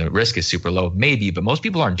 grand and the risk is super low. Maybe, but most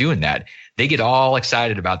people aren't doing that. They get all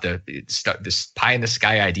excited about this pie in the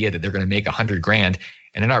sky idea that they're going to make 100 grand.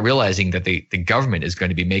 And they're not realizing that the government is going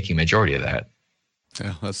to be making a majority of that.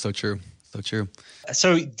 Yeah, that's so true. So true.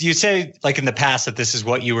 So you say in the past that this is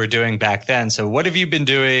what you were doing back then. So what have you been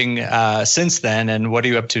doing since then? And what are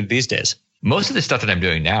you up to these days? Most of the stuff that I'm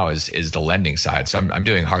doing now is the lending side. So I'm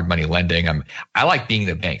doing hard money lending. I like being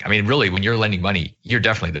the bank. I mean, really, when you're lending money, you're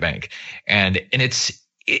definitely the bank. And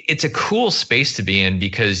it's a cool space to be in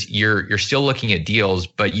because you're still looking at deals,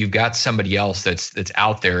 but you've got somebody else that's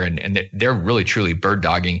out there and they're really truly bird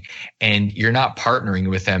dogging, and you're not partnering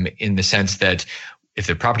with them in the sense that if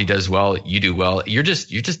the property does well, you do well. You're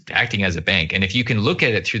just acting as a bank. And if you can look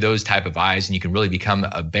at it through those type of eyes and you can really become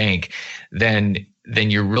a bank, then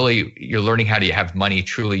you're learning how to have money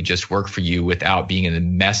truly just work for you without being in the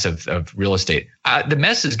mess of real estate. The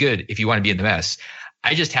mess is good if you want to be in the mess.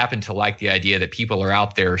 I just happen to like the idea that people are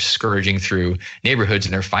out there scourging through neighborhoods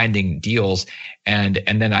and they're finding deals, and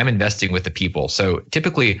then I'm investing with the people. So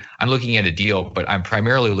typically I'm looking at a deal, but I'm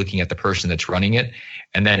primarily looking at the person that's running it.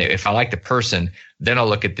 And then if I like the person, then I'll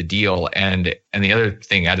look at the deal. And the other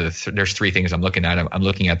thing there's three things I'm looking at. I'm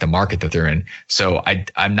looking at the market that they're in. So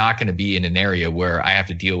I'm not going to be in an area where I have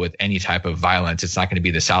to deal with any type of violence. It's not going to be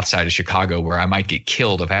the south side of Chicago where I might get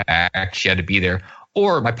killed if I actually had to be there.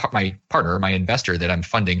 Or my partner, my investor that I'm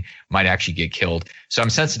funding might actually get killed. So I'm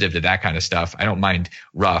sensitive to that kind of stuff. I don't mind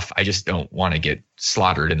rough. I just don't want to get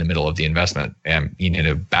slaughtered in the middle of the investment and in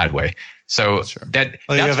a bad way. So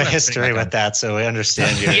you have a history with that, so I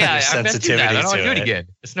understand your sensitivity. I don't want to do it again.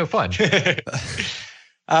 It's no fun.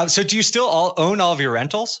 So do you still own all of your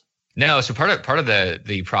rentals? No. So part of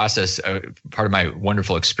the process, part of my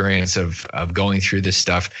wonderful experience of going through this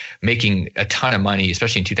stuff, making a ton of money,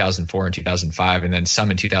 especially in 2004 and 2005, and then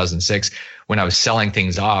some in 2006, when I was selling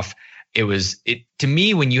things off, to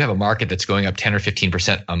me, when you have a market that's going up 10 or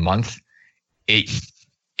 15% a month,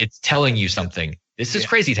 it's telling you something. This is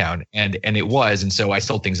crazy town. And it was. And so I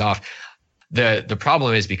sold things off. The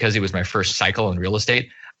problem is, because it was my first cycle in real estate,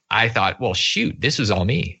 I thought, well, shoot, this was all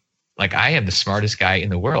me. Like, I am the smartest guy in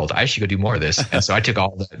the world. I should go do more of this. And so I took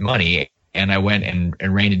all that money and I went and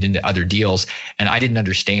ran it into other deals. And I didn't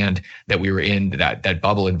understand that we were in that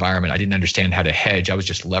bubble environment. I didn't understand how to hedge. I was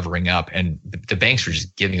just levering up, and the banks were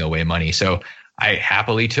just giving away money. So I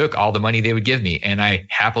happily took all the money they would give me, and I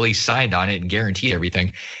happily signed on it and guaranteed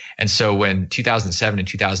everything. And so when 2007 and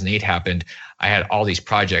 2008 happened, I had all these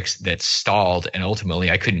projects that stalled, and ultimately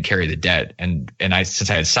I couldn't carry the debt. And since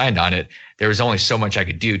I had signed on it, there was only so much I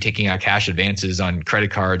could do, taking out cash advances on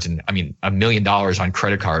credit cards, and I mean, $1 million on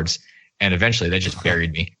credit cards. And eventually that just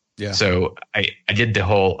buried me. Yeah. So I did the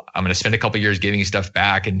whole, I'm going to spend a couple of years giving stuff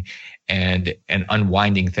back and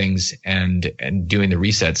unwinding things and doing the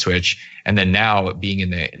reset switch. And then now, being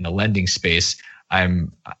in the lending space,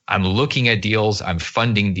 I'm looking at deals, I'm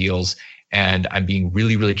funding deals, and I'm being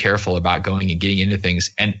really, really careful about going and getting into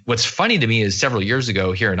things. And what's funny to me is, several years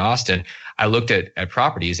ago here in Austin, I looked at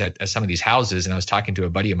properties at some of these houses, and I was talking to a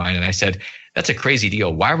buddy of mine, and I said, that's a crazy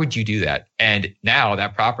deal. Why would you do that? And now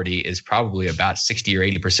that property is probably about 60 or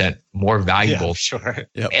 80% more valuable. Yeah, sure.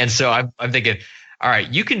 Yep. And so I'm thinking, all right,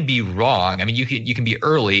 you can be wrong. I mean, you can be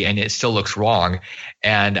early and it still looks wrong.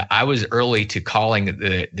 And I was early to calling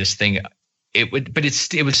this thing.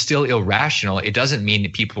 It was still irrational. It doesn't mean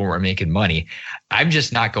that people weren't making money. I'm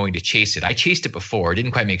just not going to chase it. I chased it before. It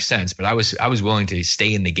didn't quite make sense, but I was willing to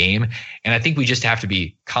stay in the game. And I think we just have to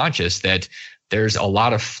be conscious that there's a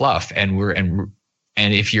lot of fluff, and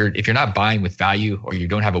if you're not buying with value, or you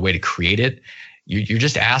don't have a way to create it, you're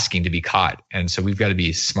just asking to be caught. And so we've got to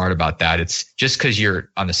be smart about that. It's just because you're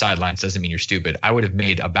on the sidelines doesn't mean you're stupid. I would have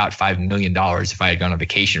made about $5 million if I had gone on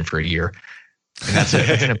vacation for a year. And that's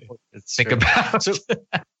an important thing to think about.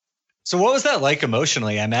 So what was that like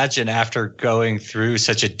emotionally? I imagine after going through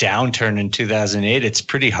such a downturn in 2008, it's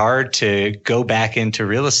pretty hard to go back into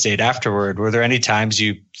real estate afterward. Were there any times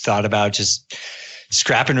you thought about just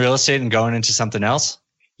scrapping real estate and going into something else?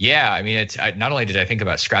 Yeah. I mean, not only did I think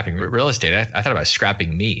about scrapping real estate, I thought about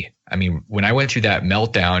scrapping me. I mean, when I went through that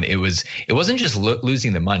meltdown, it wasn't just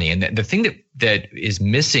losing the money. And the thing that is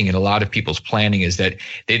missing in a lot of people's planning is that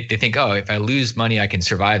they think, oh, if I lose money, I can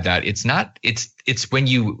survive that. It's not. It's when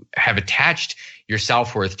you have attached your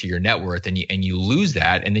self-worth to your net worth, and you lose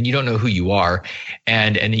that, and then you don't know who you are,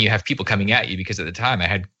 and then you have people coming at you, because at the time I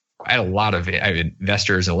had a lot of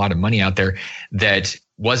investors, a lot of money out there that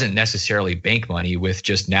wasn't necessarily bank money with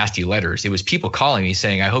just nasty letters. It was people calling me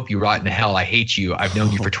saying, I hope you rot in hell. I hate you. I've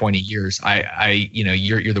known you for 20 years.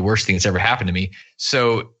 You're the worst thing that's ever happened to me.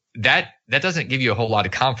 So that doesn't give you a whole lot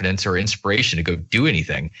of confidence or inspiration to go do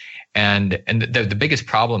anything. And the biggest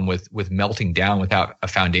problem with melting down without a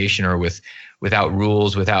foundation, or without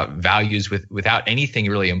rules, without values, without anything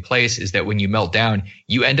really in place, is that when you melt down,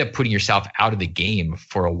 you end up putting yourself out of the game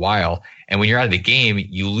for a while. And when you're out of the game,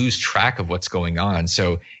 you lose track of what's going on.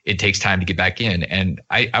 So it takes time to get back in. And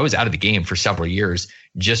I was out of the game for several years,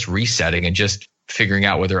 just resetting and just figuring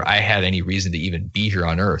out whether I had any reason to even be here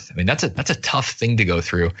on earth. I mean, that's a tough thing to go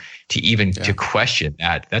through, to question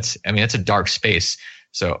that. That's a dark space.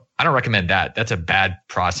 So I don't recommend that. That's a bad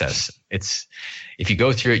process. If you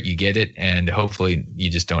go through it, you get it, and hopefully you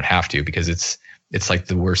just don't have to, because it's like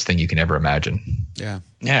the worst thing you can ever imagine. Yeah,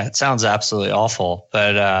 it sounds absolutely awful.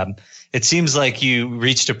 But it seems like you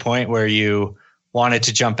reached a point where you wanted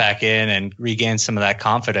to jump back in and regain some of that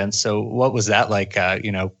confidence. So what was that like,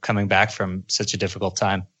 coming back from such a difficult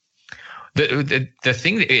time? The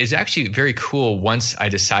thing that is actually very cool, once I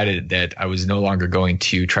decided that I was no longer going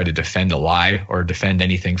to try to defend a lie or defend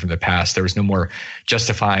anything from the past, there was no more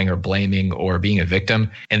justifying or blaming or being a victim.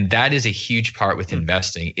 And that is a huge part with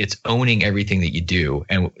investing. It's owning everything that you do.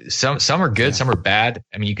 And some are good, some are bad.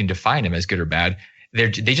 I mean, you can define them as good or bad. They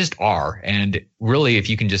just are. And really, if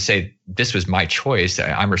you can just say, this was my choice,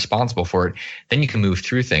 I'm responsible for it, then you can move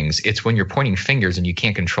through things. It's when you're pointing fingers and you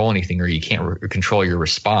can't control anything, or you can't control your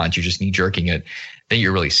response, you're just knee jerking it, then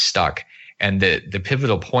you're really stuck. And the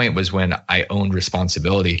pivotal point was when I owned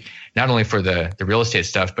responsibility, not only for the real estate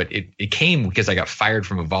stuff, but it came because I got fired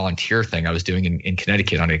from a volunteer thing I was doing in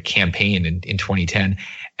Connecticut on a campaign in 2010.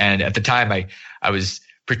 And at the time I was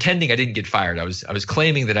pretending I didn't get fired. I was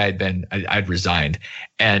claiming that I'd resigned,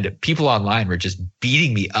 and people online were just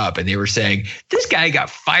beating me up, and they were saying, this guy got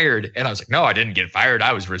fired. And I was like, no, I didn't get fired.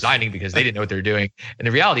 I was resigning because they didn't know what they were doing. And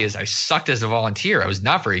the reality is I sucked as a volunteer. I was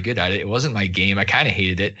not very good at it. It wasn't my game. I kind of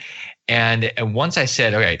hated it. And once I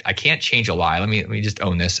said, okay, I can't change a lie. Let me just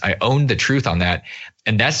own this. I owned the truth on that.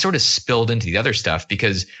 And that sort of spilled into the other stuff,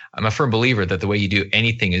 because I'm a firm believer that the way you do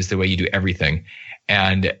anything is the way you do everything.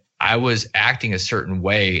 And I was acting a certain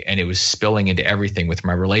way, and it was spilling into everything with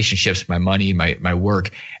my relationships, my money, my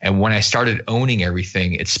work. And when I started owning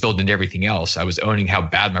everything, it spilled into everything else. I was owning how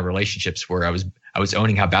bad my relationships were. I was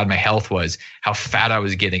owning how bad my health was, how fat I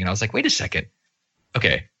was getting. And I was like, wait a second.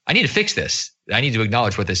 Okay, I need to fix this. I need to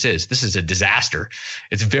acknowledge what this is. This is a disaster.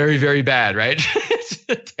 It's very, very bad, right?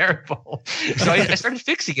 It's terrible. So I started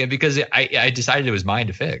fixing it because I decided it was mine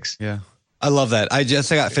to fix. Yeah. I love that. I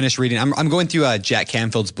got finished reading. I'm going through Jack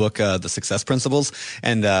Canfield's book, The Success Principles,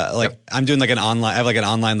 and I'm doing I have an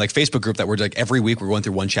online Facebook group that we're every week we're going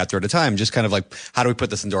through one chapter at a time, just kind of how do we put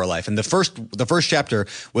this into our life. And the first chapter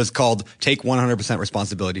was called Take 100%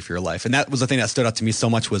 Responsibility for Your Life, and that was the thing that stood out to me so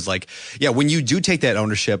much was when you do take that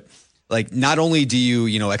ownership. Not only do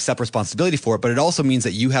you, accept responsibility for it, but it also means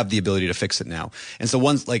that you have the ability to fix it now. And so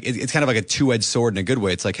it's kind of like a two-edged sword in a good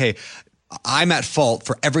way. It's hey, I'm at fault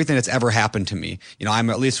for everything that's ever happened to me. I'm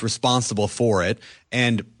at least responsible for it.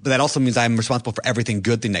 But that also means I'm responsible for everything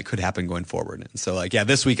good thing that could happen going forward. And so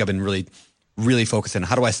this week I've been really, really focused on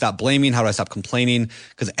how do I stop blaming? How do I stop complaining?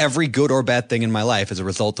 Because every good or bad thing in my life is a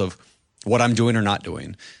result of what I'm doing or not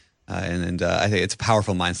doing. And I think it's a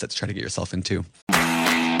powerful mindset to try to get yourself into.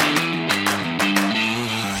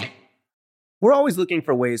 We're always looking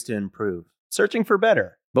for ways to improve, searching for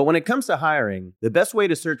better. But when it comes to hiring, the best way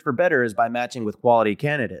to search for better is by matching with quality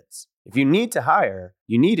candidates. If you need to hire,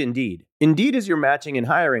 you need Indeed. Indeed is your matching and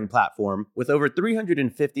hiring platform with over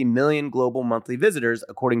 350 million global monthly visitors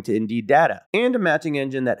according to Indeed data, and a matching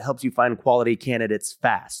engine that helps you find quality candidates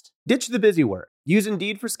fast. Ditch the busy work. Use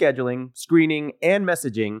Indeed for scheduling, screening, and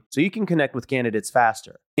messaging so you can connect with candidates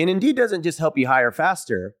faster. And Indeed doesn't just help you hire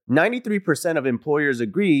faster. 93% of employers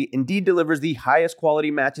agree Indeed delivers the highest quality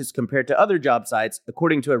matches compared to other job sites,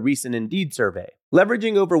 according to a recent Indeed survey.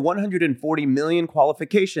 Leveraging over 140 million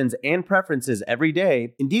qualifications and preferences every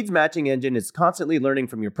day, Indeed's matching engine is constantly learning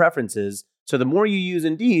from your preferences, so the more you use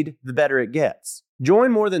Indeed, the better it gets.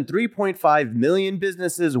 Join more than 3.5 million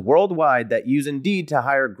businesses worldwide that use Indeed to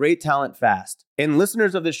hire great talent fast. And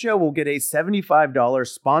listeners of the show will get a $75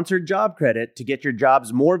 sponsored job credit to get your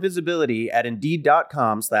jobs more visibility at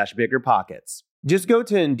Indeed.com/biggerpockets. Just go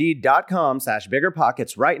to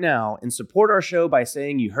Indeed.com/biggerpockets right now and support our show by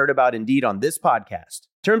saying you heard about Indeed on this podcast.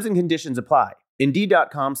 Terms and conditions apply.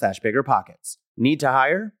 Indeed.com/biggerpockets. Need to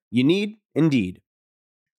hire? You need Indeed.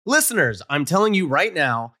 Listeners, I'm telling you right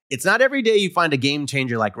now, it's not every day you find a game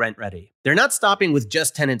changer like RentRedi. They're not stopping with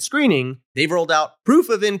just tenant screening. They've rolled out proof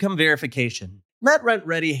of income verification. Let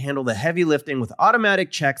RentRedi handle the heavy lifting with automatic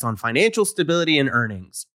checks on financial stability and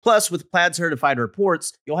earnings. Plus, with Plaid certified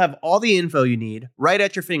reports, you'll have all the info you need right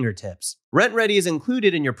at your fingertips. RentRedi is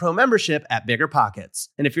included in your pro membership at BiggerPockets.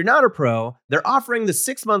 And if you're not a pro, they're offering the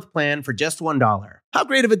 6-month plan for just $1. How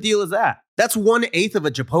great of a deal is that? That's 1/8 of a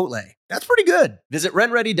Chipotle. That's pretty good. Visit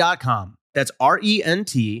rentredi.com. That's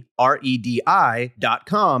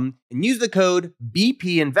RENTREDI.com and use the code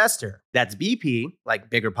BPInvestor. That's BP, like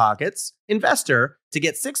Bigger Pockets, Investor, to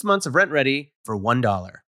get 6 months of RentRedi for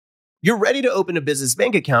 $1. You're ready to open a business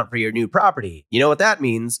bank account for your new property. You know what that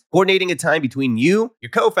means? Coordinating a time between you, your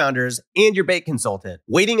co-founders, and your bank consultant.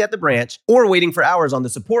 Waiting at the branch or waiting for hours on the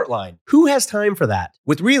support line. Who has time for that?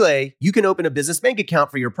 With Relay, you can open a business bank account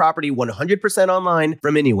for your property 100% online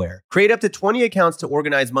from anywhere. Create up to 20 accounts to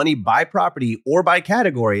organize money by property or by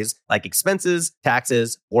categories like expenses,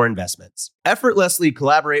 taxes, or investments. Effortlessly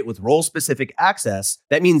collaborate with role-specific access.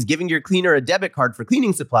 That means giving your cleaner a debit card for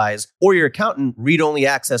cleaning supplies or your accountant read-only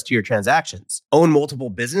access to your transactions. Own multiple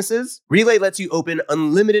businesses? Relay lets you open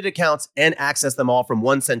unlimited accounts and access them all from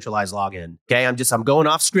one centralized login. Okay, I'm going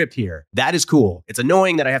off script here. That is cool. It's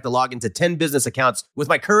annoying that I have to log into 10 business accounts with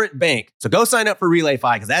my current bank. So go sign up for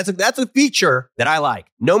RelayFi because that's a feature that I like.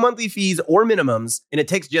 No monthly fees or minimums, and it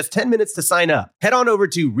takes just 10 minutes to sign up. Head on over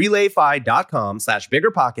to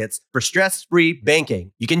relayfi.com/biggerpockets for stress-free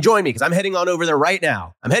banking. You can join me because I'm heading on over there right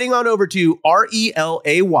now. I'm heading on over to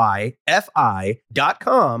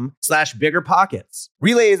relayfi.com/biggerpockets.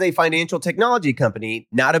 Relay is a financial technology company,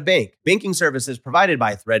 not a bank. Banking services provided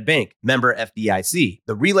by Thread Bank, member FDIC.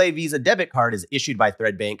 The Relay Visa debit card is issued by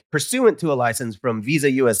Thread Bank pursuant to a license from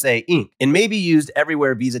Visa USA Inc. and may be used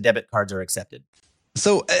everywhere Visa debit cards are accepted.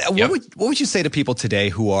 So what would you say to people today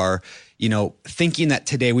who are, thinking that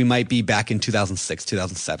today we might be back in 2006,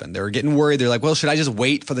 2007? They're getting worried. They're like, well, should I just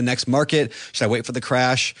wait for the next market? Should I wait for the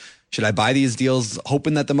crash? Should I buy these deals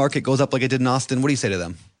hoping that the market goes up like it did in Austin? What do you say to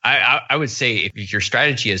them? I would say if your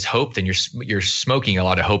strategy is hope, then you're smoking a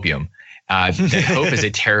lot of hopium. That hope is a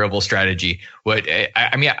terrible strategy.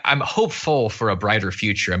 I'm hopeful for a brighter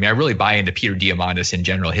future. I mean, I really buy into Peter Diamandis in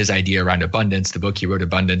general, his idea around abundance, the book he wrote,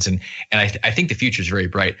 Abundance. And I think the future is very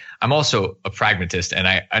bright. I'm also a pragmatist and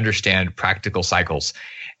I understand practical cycles.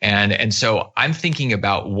 And so I'm thinking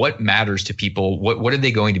about what matters to people. What are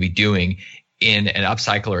they going to be doing in an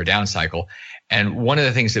upcycle or a down cycle? And one of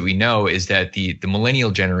the things that we know is that the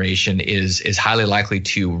millennial generation is highly likely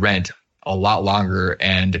to rent a lot longer,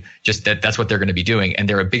 and just that's what they're going to be doing. And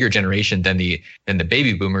they're a bigger generation than the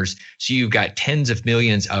baby boomers. So you've got tens of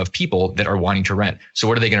millions of people that are wanting to rent. So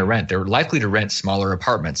what are they going to rent? They're likely to rent smaller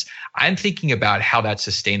apartments. I'm thinking about how that's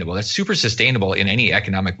sustainable. That's super sustainable in any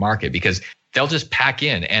economic market because they'll just pack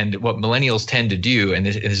in. And what millennials tend to do, and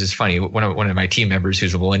this is funny, one of my team members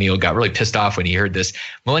who's a millennial got really pissed off when he heard this.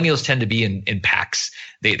 Millennials tend to be in packs.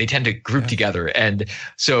 They tend to group together. And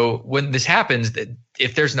so when this happens,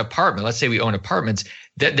 if there's an apartment, let's say we own apartments,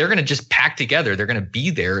 that they're going to just pack together. They're going to be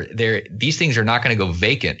there. These things are not going to go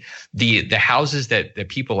vacant. The houses that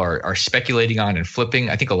people are speculating on and flipping,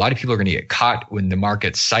 I think a lot of people are going to get caught when the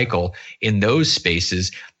markets cycle in those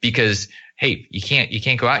spaces because, hey, you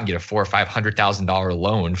can't go out and get a $400,000 or $500,000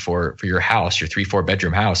 loan for your house, your 3-4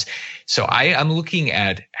 bedroom house. So I'm looking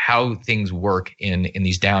at how things work in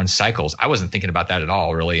these down cycles. I wasn't thinking about that at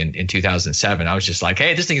all really in 2007. I was just like,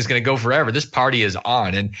 hey, this thing is going to go forever. This party is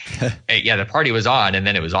on. And yeah, the party was on and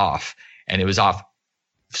then it was off, and it was off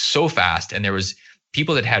so fast. And there was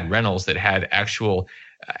people that had rentals that had actually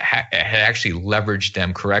leveraged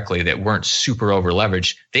them correctly, that weren't super over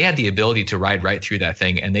leveraged. They had the ability to ride right through that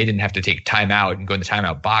thing, and they didn't have to take time out and go in the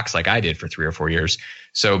timeout box like I did for 3 or 4 years.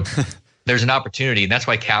 So there's an opportunity, and that's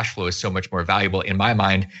why cash flow is so much more valuable in my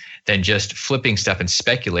mind than just flipping stuff and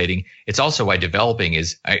speculating. It's also why developing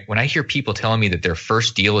is, when I hear people telling me that their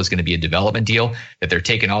first deal is going to be a development deal, that they're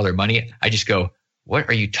taking all their money, I just go, what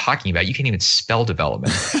are you talking about? You can't even spell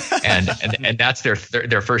development. and that's their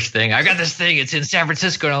first thing. I got this thing. It's in San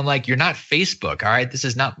Francisco. And I'm like, you're not Facebook. All right. This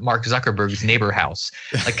is not Mark Zuckerberg's neighbor house.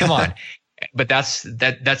 Like, come on. But that's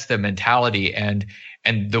the mentality. And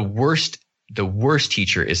the worst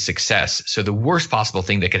teacher is success. So the worst possible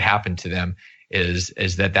thing that could happen to them is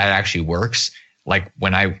that actually works. Like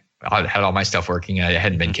when I had all my stuff working and I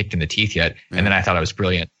hadn't been kicked in the teeth yet. And then I thought I was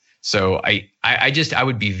brilliant. So I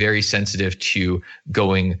would be very sensitive to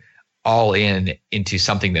going all into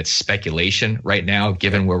something that's speculation right now,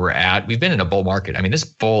 given where we're at. We've been in a bull market. I mean, this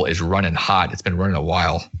bull is running hot. It's been running a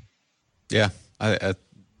while. Yeah.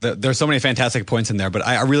 There's so many fantastic points in there, but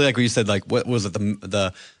I really like what you said. Like, what was it?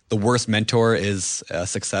 The worst mentor is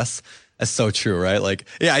success. That's so true, right? Like,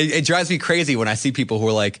 yeah, it drives me crazy when I see people who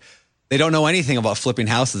are like, they don't know anything about flipping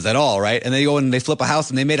houses at all, right? And they go and they flip a house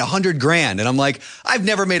and they made $100,000. And I'm like, I've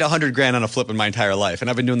never made $100,000 on a flip in my entire life. And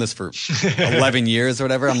I've been doing this for 11 years or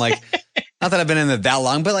whatever. I'm like, not that I've been in it that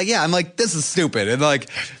long, but like, yeah, I'm like, this is stupid. And like,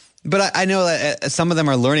 but I know that some of them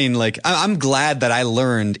are learning. Like, I'm glad that I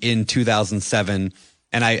learned in 2007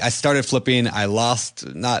 and I started flipping. I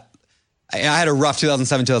had a rough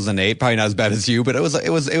 2007, 2008, probably not as bad as you, but it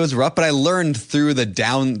was rough, but I learned through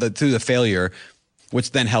through the failure,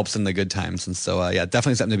 which then helps in the good times. And so, yeah,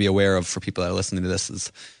 definitely something to be aware of for people that are listening to this is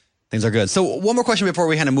things are good. So one more question before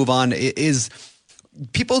we kind of move on is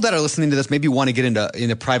people that are listening to this maybe want to get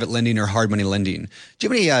into private lending or hard money lending. Do you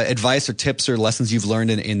have any advice or tips or lessons you've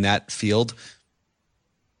learned in that field?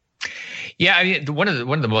 Yeah, I mean, one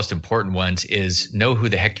of the most important ones is know who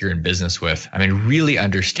the heck you're in business with. I mean, really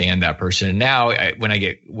understand that person. And now, when I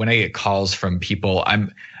get calls from people,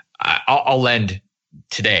 I'll lend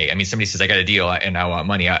today. I mean, somebody says I got a deal and I want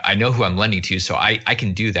money. I know who I'm lending to, so I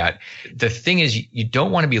can do that. The thing is, you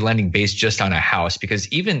don't want to be lending based just on a house, because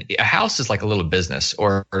even a house is like a little business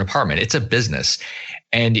or an apartment. It's a business,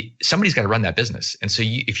 and somebody's got to run that business. And so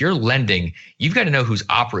if you're lending, you've got to know who's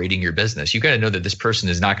operating your business. You've got to know that this person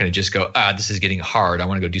is not going to just go, this is getting hard. I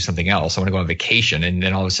want to go do something else. I want to go on vacation. And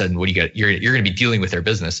then all of a sudden, what do you got? You're going to be dealing with their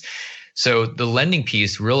business. So the lending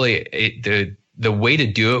piece, really, the way to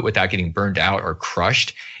do it without getting burned out or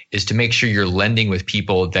crushed is to make sure you're lending with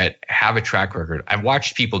people that have a track record. I've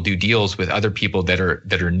watched people do deals with other people that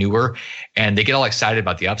are newer, and they get all excited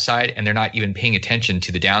about the upside and they're not even paying attention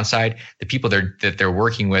to the downside. The people that they're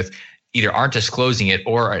working with either aren't disclosing it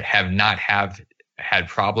or have not had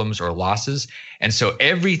problems or losses. And so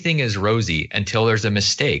everything is rosy until there's a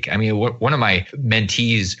mistake. I mean, one of my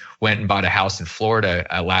mentees went and bought a house in Florida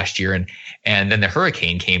last year, and then the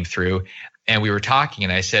hurricane came through. And we were talking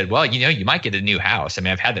and I said, well, you might get a new house. I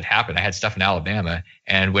mean, I've had that happen. I had stuff in Alabama.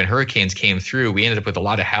 And when hurricanes came through, we ended up with a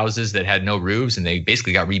lot of houses that had no roofs and they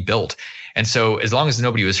basically got rebuilt. And so as long as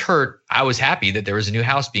nobody was hurt, I was happy that there was a new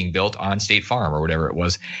house being built on State Farm or whatever it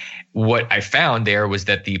was. What I found there was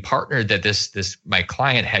that the partner that my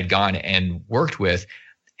client had gone and worked with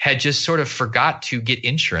had just sort of forgot to get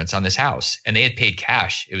insurance on this house, and they had paid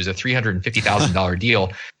cash. It was a $350,000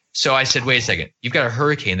 deal. So I said, wait a second, you've got a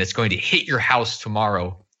hurricane that's going to hit your house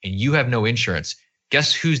tomorrow and you have no insurance.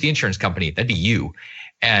 Guess who's the insurance company? That'd be you.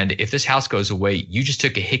 And if this house goes away, you just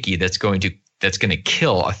took a hickey that's going to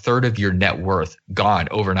kill a third of your net worth, gone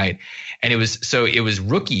overnight. And it was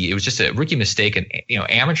rookie. It was just a rookie mistake and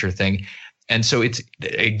amateur thing. And so it's,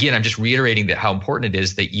 again, I'm just reiterating that how important it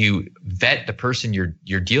is that you vet the person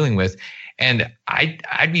you're dealing with. And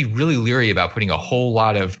I'd be really leery about putting a whole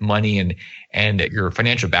lot of money and your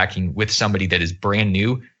financial backing with somebody that is brand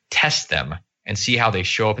new. Test them and see how they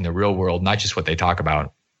show up in the real world, not just what they talk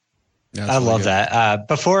about. I love that.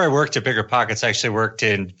 Before I worked at Bigger Pockets, I actually worked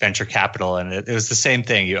in venture capital, and it was the same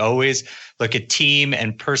thing. You always look at team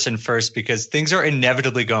and person first because things are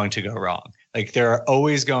inevitably going to go wrong. Like there are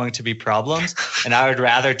always going to be problems. And I would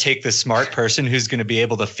rather take the smart person who's going to be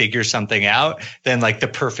able to figure something out than like the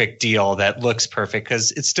perfect deal that looks perfect,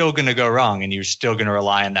 because it's still going to go wrong and you're still going to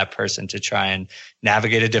rely on that person to try and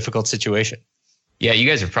navigate a difficult situation. Yeah, you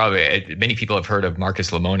guys have many people have heard of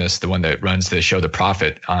Marcus Lemonis, the one that runs the show The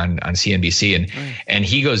Profit on CNBC. And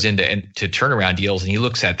he goes into turnaround deals and he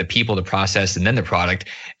looks at the people, the process, and then the product.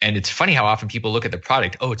 And it's funny how often people look at the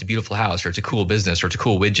product. Oh, it's a beautiful house, or it's a cool business, or it's a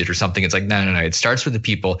cool widget or something. It's like, no. It starts with the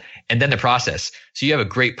people and then the process. So you have a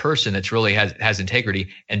great person that's really has integrity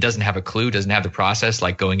and doesn't have a clue, doesn't have the process,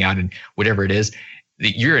 like going out and whatever it is.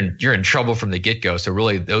 You're in trouble from the get-go. So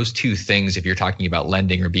really those two things, if you're talking about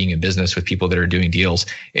lending or being in business with people that are doing deals,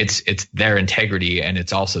 it's their integrity and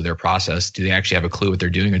it's also their process. Do they actually have a clue what they're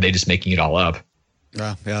doing, or are they just making it all up?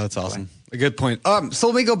 Yeah, that's awesome. A good point. So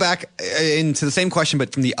let me go back into the same question,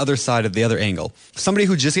 but from the other side of the other angle. Somebody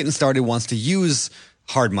who's just getting started wants to use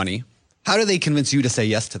hard money. How do they convince you to say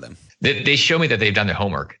yes to them? They show me that they've done their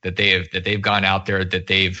homework, that they've gone out there, that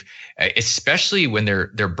they've, especially when they're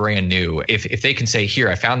brand new. If they can say, here,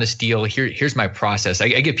 I found this deal. Here's my process. I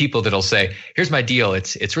get people that'll say, here's my deal.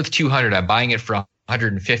 It's worth 200. I'm buying it for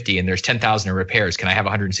 150 and there's 10,000 in repairs. Can I have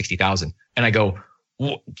 160,000? And I go,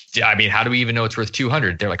 well, I mean, how do we even know it's worth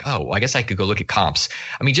 200? They're like, oh, well, I guess I could go look at comps.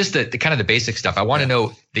 I mean, just the kind of the basic stuff. I want to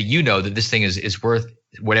know that this thing is worth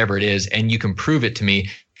whatever it is, and you can prove it to me.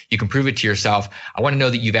 You can prove it to yourself. I want to know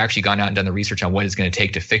that you've actually gone out and done the research on what it's going to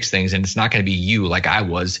take to fix things. And it's not going to be you, like I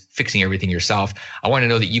was, fixing everything yourself. I want to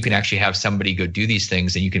know that you can actually have somebody go do these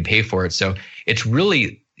things and you can pay for it. So it's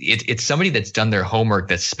really, it's somebody that's done their homework,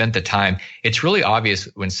 that's spent the time. It's really obvious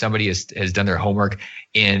when somebody has done their homework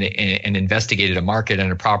and investigated a market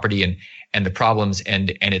and a property and the problems,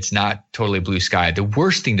 and it's not totally blue sky. The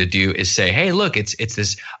worst thing to do is say, hey, look, it's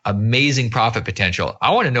this amazing profit potential.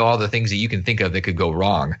 I want to know all the things that you can think of that could go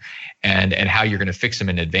wrong and how you're going to fix them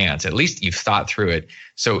in advance. At least you've thought through it.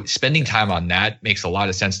 So spending time on that makes a lot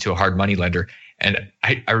of sense to a hard money lender. And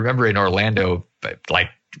I remember in Orlando, like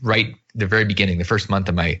right the very beginning, the first month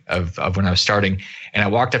of when I was starting, and I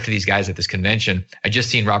walked up to these guys at this convention. I just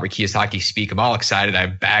seen Robert Kiyosaki speak. I'm all excited. I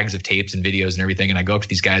have bags of tapes and videos and everything. And I go up to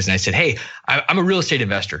these guys and I said, hey, I'm a real estate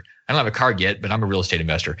investor. I don't have a card yet, but I'm a real estate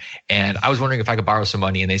investor. And I was wondering if I could borrow some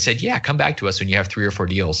money. And they said, yeah, come back to us when you have 3 or 4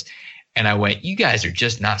 deals. And I went, you guys are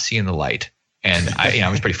just not seeing the light. And I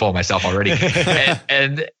was pretty full of myself already.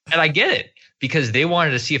 and I get it. Because they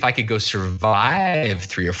wanted to see if I could go survive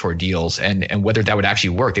 3 or 4 deals and whether that would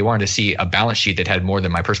actually work. They wanted to see a balance sheet that had more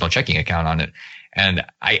than my personal checking account on it. And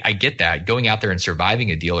I get that. Going out there and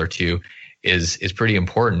surviving a deal or two is pretty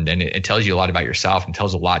important. And it tells you a lot about yourself and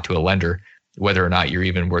tells a lot to a lender, whether or not you're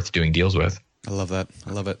even worth doing deals with. I love that.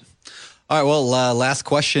 I love it. All right. Well, last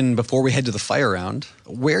question before we head to the fire round.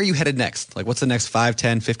 Where are you headed next? Like, what's the next 5,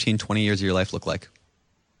 10, 15, 20 years of your life look like?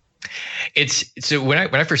 So when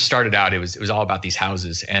I first started out, it was all about these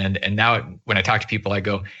houses. And now when I talk to people, I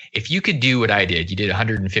go, if you could do what I did, you did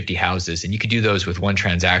 150 houses and you could do those with one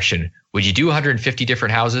transaction, would you do 150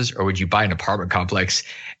 different houses or would you buy an apartment complex?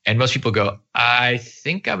 And most people go, I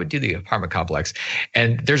think I would do the apartment complex.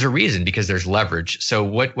 And there's a reason, because there's leverage. So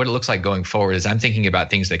what it looks like going forward is I'm thinking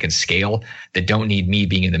about things that can scale, that don't need me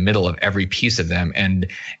being in the middle of every piece of them. And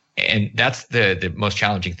that's the most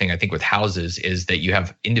challenging thing, I think, with houses, is that you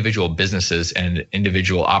have individual businesses and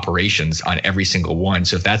individual operations on every single one.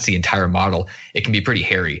 So if that's the entire model, it can be pretty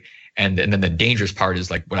hairy. And then the dangerous part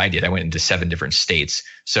is like what I did. I went into 7 different states.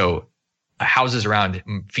 So houses around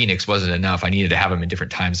Phoenix wasn't enough. I needed to have them in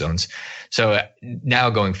different time zones. So now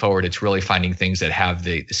going forward, it's really finding things that have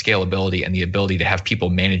the scalability and the ability to have people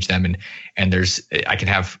manage them. And I can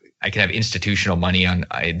have institutional money on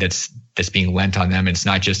that's being lent on them. And it's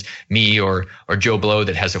not just me or Joe Blow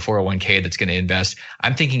that has a 401k that's going to invest.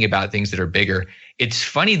 I'm thinking about things that are bigger. It's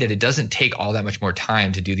funny that it doesn't take all that much more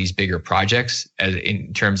time to do these bigger projects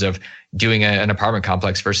in terms of doing an apartment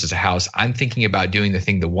complex versus a house. I'm thinking about doing the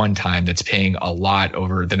thing the one time that's paying a lot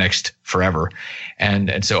over the next forever.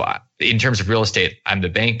 And so in terms of real estate, I'm the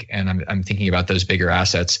bank, and I'm thinking about those bigger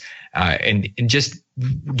assets and just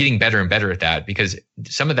getting better and better at that, because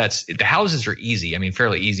some of the houses are easy. I mean,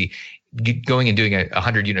 fairly easy. Going and doing a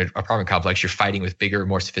 100-unit apartment complex, you're fighting with bigger,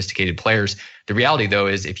 more sophisticated players. The reality, though,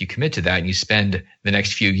 is if you commit to that and you spend the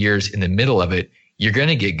next few years in the middle of it, you're going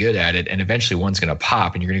to get good at it. And eventually one's going to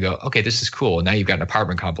pop and you're going to go, okay, this is cool. And now you've got an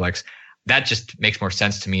apartment complex. That just makes more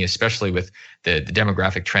sense to me, especially with the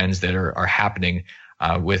demographic trends that are happening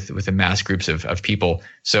with the mass groups of people.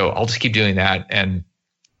 So I'll just keep doing that. And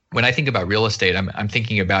when I think about real estate, I'm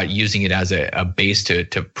thinking about using it as a base to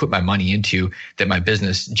put my money into that my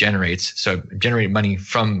business generates. So I'm generating money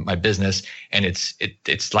from my business, and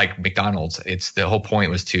it's like McDonald's. It's the whole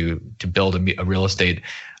point was to build a real estate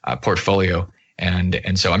portfolio,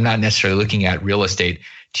 and so I'm not necessarily looking at real estate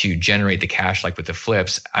to generate the cash like with the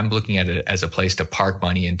flips. I'm looking at it as a place to park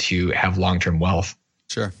money and to have long-term wealth.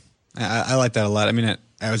 Sure. I like that a lot. I mean,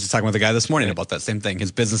 I was just talking with a guy this morning about that same thing.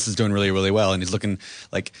 His business is doing really, really well, and he's looking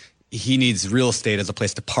like he needs real estate as a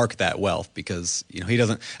place to park that wealth, because he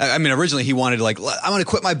doesn't. I mean, originally he wanted to I'm going to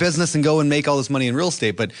quit my business and go and make all this money in real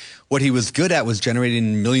estate, but what he was good at was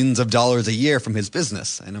generating millions of dollars a year from his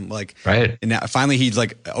business. And I'm like, right. And now finally he's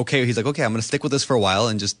like, okay, I'm going to stick with this for a while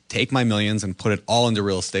and just take my millions and put it all into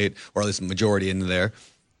real estate, or at least a majority into there,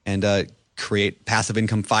 and create passive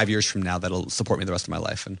income 5 years from now that'll support me the rest of my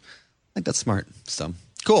life. And I think that's smart. So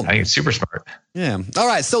cool. I think it's super smart. Yeah. All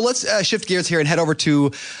right. So let's shift gears here and head over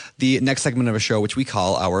to the next segment of a show, which we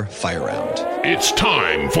call our Fire Round. It's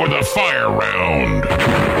time for the Fire Round.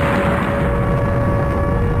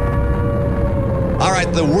 All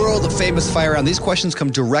right. The world famous Fire Round. These questions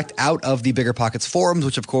come direct out of the Bigger Pockets forums,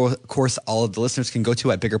 which of course all of the listeners can go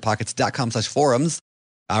to at biggerpockets.com/forums.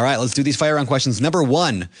 All right. Let's do these Fire Round questions. Number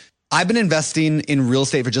 1, I've been investing in real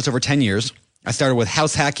estate for just over 10 years. I started with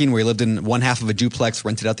house hacking, where he lived in one half of a duplex,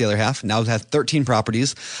 rented out the other half. Now I have 13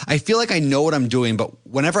 properties. I feel like I know what I'm doing, but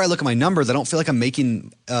whenever I look at my numbers, I don't feel like I'm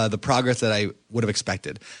making the progress that I would have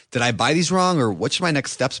expected. Did I buy these wrong, or what should my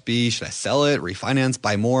next steps be? Should I sell it, refinance,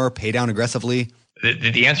 buy more, pay down aggressively?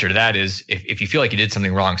 The answer to that is if you feel like you did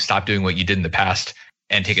something wrong, stop doing what you did in the past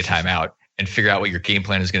and take a time out and figure out what your game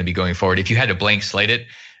plan is going to be going forward. If you had to blank slate it,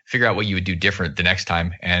 figure out what you would do different the next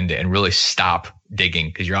time, and really stop digging,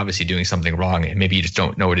 because you're obviously doing something wrong and maybe you just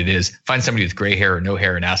don't know what it is. Find somebody with gray hair or no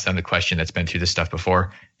hair and ask them the question that's been through this stuff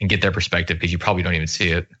before and get their perspective, because you probably don't even see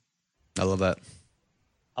it. I love that.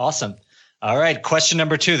 Awesome. All right. Question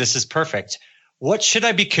number 2. This is perfect. What should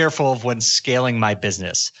I be careful of when scaling my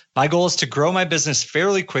business? My goal is to grow my business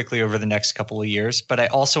fairly quickly over the next couple of years, but I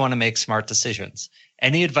also want to make smart decisions.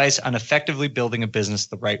 Any advice on effectively building a business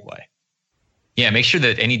the right way? Yeah, make sure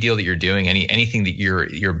that any deal that you're doing, anything that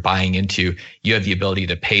you're buying into, you have the ability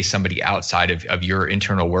to pay somebody outside of your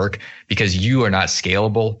internal work, because you are not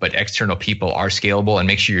scalable, but external people are scalable, and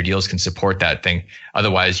make sure your deals can support that thing.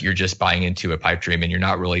 Otherwise, you're just buying into a pipe dream, and you're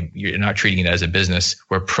not treating it as a business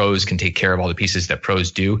where pros can take care of all the pieces that pros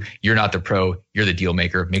do. You're not the pro, you're the deal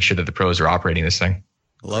maker. Make sure that the pros are operating this thing.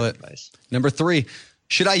 Love it. Nice. Number 3,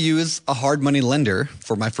 should I use a hard money lender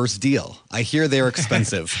for my first deal? I hear they're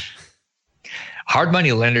expensive. Hard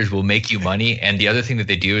money lenders will make you money. And the other thing that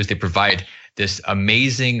they do is they provide this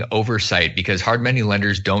amazing oversight, because hard money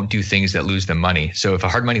lenders don't do things that lose them money. So if a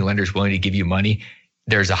hard money lender is willing to give you money,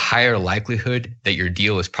 there's a higher likelihood that your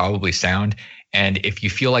deal is probably sound. And if you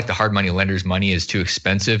feel like the hard money lender's money is too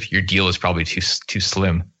expensive, your deal is probably too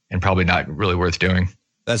slim and probably not really worth doing.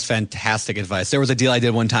 That's fantastic advice. There was a deal I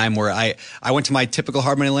did one time where I went to my typical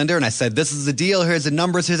hard money lender and I said, this is the deal. Here's the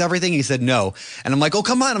numbers. Here's everything. He said, no. And I'm like, oh,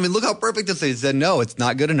 come on. I mean, look how perfect this is. He said, no, it's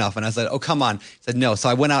not good enough. And I said, oh, come on. He said, no. So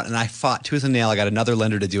I went out and I fought tooth and nail. I got another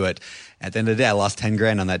lender to do it. At the end of the day, I lost 10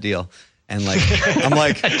 grand on that deal. And I'm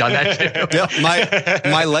like, I've done that too. Yeah,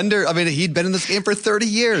 my lender, I mean, he'd been in this game for 30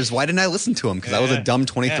 years. Why didn't I listen to him? Because I was a dumb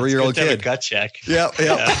 23-year-old kid. Have a gut check. Yeah.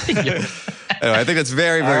 Anyway, I think it's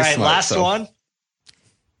very, very smart. All right, last one.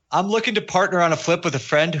 I'm looking to partner on a flip with a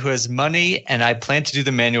friend who has money, and I plan to do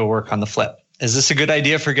the manual work on the flip. Is this a good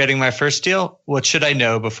idea for getting my first deal? What should I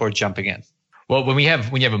know before jumping in? Well, when you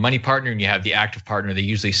have a money partner and you have the active partner, they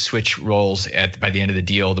usually switch roles by the end of the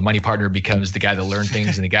deal. The money partner becomes the guy that learned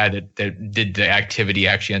things, and the guy that did the activity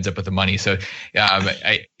actually ends up with the money. So,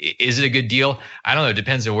 is it a good deal? I don't know. It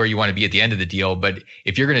depends on where you want to be at the end of the deal. But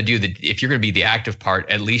if you're going to be the active part,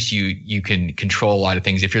 at least you can control a lot of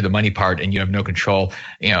things. If you're the money part and you have no control,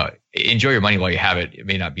 enjoy your money while you have it. It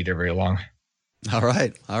may not be there very long. All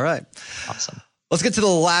right. Awesome. Let's get to the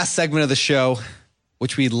last segment of the show,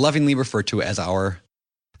 which we lovingly refer to as our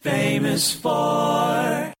Famous Four.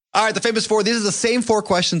 All right, the Famous Four. These are the same 4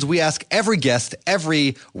 questions we ask every guest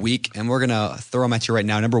every week, and we're going to throw them at you right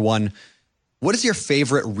now. Number 1, what is your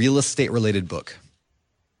favorite real estate-related book?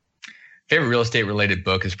 Favorite real estate-related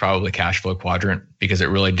book is probably Cash Flow Quadrant, because it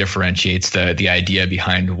really differentiates the idea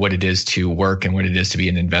behind what it is to work and what it is to be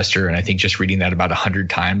an investor. And I think just reading that about 100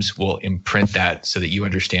 times will imprint that so that you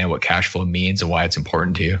understand what cash flow means and why it's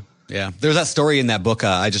important to you. Yeah. There's that story in that book.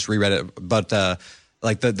 I just reread it about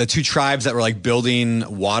like the 2 tribes that were like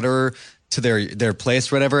building water to their place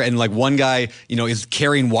or whatever. And like one guy, is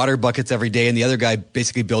carrying water buckets every day, and the other guy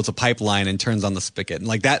basically builds a pipeline and turns on the spigot. And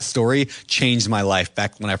like that story changed my life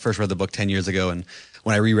back when I first read the book 10 years ago. And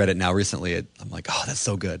when I reread it now recently, I'm like, oh, that's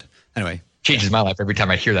so good. Anyway. Changes my life every time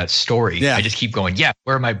I hear that story. Yeah. I just keep going,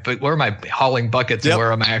 where am I hauling buckets, and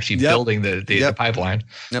where am I actually building the pipeline?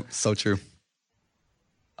 Yep. So true.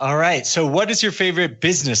 All right. So what is your favorite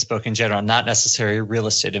business book in general, not necessarily real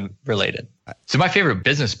estate related? So my favorite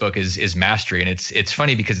business book is Mastery. And it's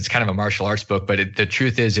funny because it's kind of a martial arts book, but the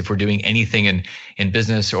truth is, if we're doing anything in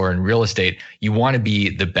business or in real estate, you want to be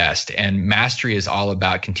the best. And Mastery is all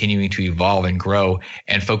about continuing to evolve and grow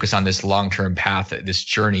and focus on this long-term path, this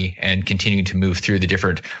journey, and continuing to move through the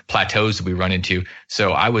different plateaus that we run into.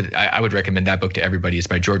 So I would recommend that book to everybody. It's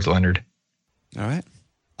by George Leonard. All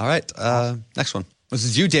right. Next one. This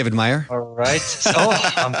is you, David Meyer. All right.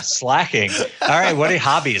 I'm slacking. All right. What are your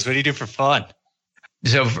hobbies? What do you do for fun?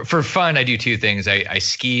 So for fun, I do 2 things. I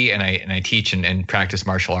ski and I teach and practice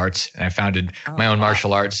martial arts. And I founded my own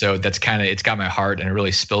martial arts. So that's it's got my heart, and it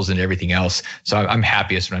really spills into everything else. So I'm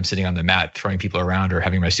happiest when I'm sitting on the mat throwing people around or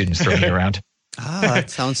having my students throw me around. That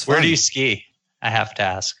sounds fun. Where do you ski? I have to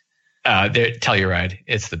ask. Telluride.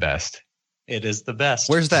 It's the best. It is the best.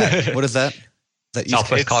 Where's that? What is that?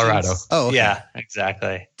 Southwest Colorado. Okay. Yeah,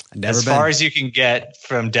 exactly. As far as you can get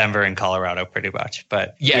from Denver and Colorado, pretty much.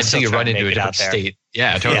 But until you run into a different state.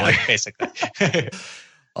 Yeah, totally. Yeah, basically.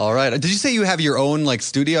 All right. Did you say you have your own like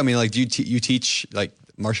studio? I mean, like, do you teach like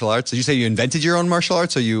martial arts? Did you say you invented your own martial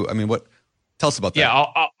arts? Or what? Tell us about that.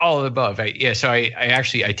 Yeah, all of the above. So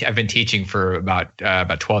I've been teaching for about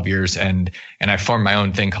 12 years, and I formed my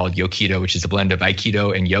own thing called Yokido, which is a blend of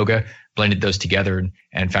Aikido and yoga. Blended those together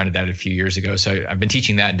and founded that a few years ago. So I've been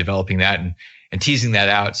teaching that and developing that and teasing that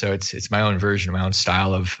out. So it's my own version, my own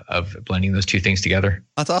style of blending those 2 things together.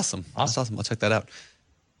 That's awesome. That's awesome. I'll check that out.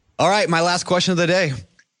 All right. My last question of the day.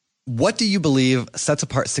 What do you believe sets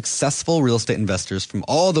apart successful real estate investors from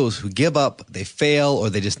all those who give up, they fail, or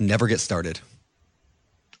they just never get started?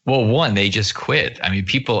 Well, one, they just quit. I mean,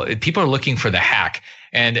 people are looking for the hack.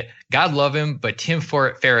 And God love him, but Tim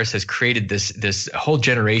Ferriss has created this whole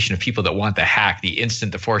generation of people that want the hack, the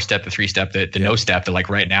instant, the 4-step, the 3-step, the no step, the like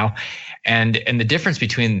right now. And the difference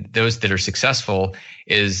between those that are successful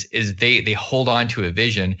is they hold on to a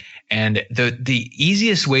vision. And the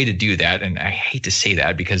easiest way to do that, and I hate to say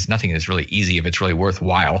that because nothing is really easy if it's really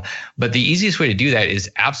worthwhile, but the easiest way to do that is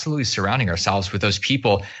absolutely surrounding ourselves with those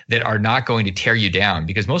people that are not going to tear you down,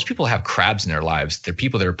 because most people have crabs in their lives. They're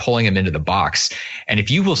people that are pulling them into the box. And if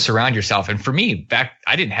you will surround yourself, and for me,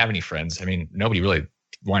 I didn't have any friends. I mean, nobody really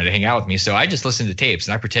wanted to hang out with me. So I just listened to tapes,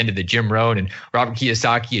 and I pretended that Jim Rohn and Robert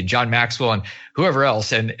Kiyosaki and John Maxwell and whoever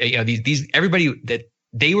else, and these everybody, that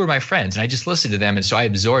they were my friends, and I just listened to them. And so I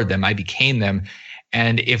absorbed them. I became them.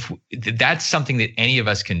 And if that's something that any of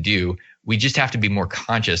us can do, we just have to be more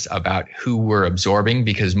conscious about who we're absorbing,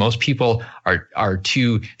 because most people are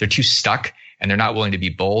too stuck and they're not willing to be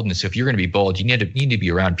bold. And so if you're going to be bold, you need to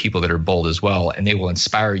be around people that are bold as well, and they will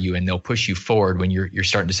inspire you and they'll push you forward when you're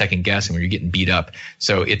starting to second guess and when you're getting beat up.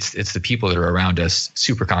 So it's the people that are around us,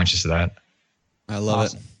 super conscious of that. I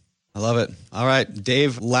love it. I love it. All right,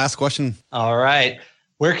 Dave, last question. All right.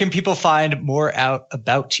 Where can people find more out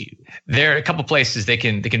about you? There are a couple places they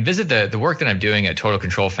can visit. The work that I'm doing at Total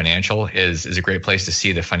Control Financial is a great place to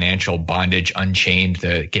see the financial bondage unchained,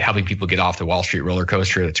 helping people get off the Wall Street roller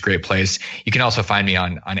coaster. That's a great place. You can also find me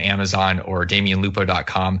on Amazon or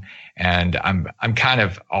DamianLupo.com. And I'm kind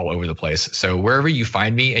of all over the place. So wherever you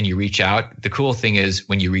find me and you reach out, the cool thing is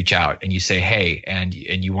when you reach out and you say, hey, and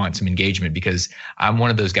you want some engagement, because I'm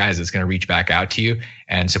one of those guys that's going to reach back out to you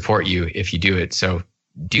and support you if you do it. So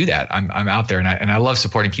do that. I'm out there, and I love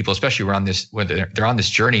supporting people, especially when they're on this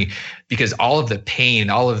journey, because all of the pain,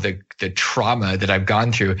 all of the trauma that I've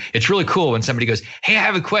gone through, it's really cool when somebody goes, "Hey, I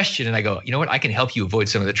have a question," and I go, "You know what? I can help you avoid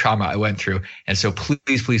some of the trauma I went through." And so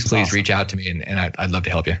please awesome. Reach out to me, and I'd love to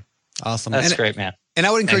help you. Awesome. That's great, man. And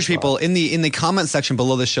I would encourage people in the comment section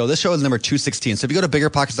below this show is number 216. So if you go to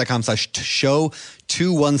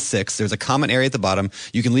biggerpockets.com/show216, there's a comment area at the bottom.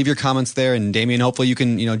 You can leave your comments there, and Damien, hopefully you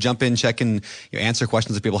can, jump in, check, and answer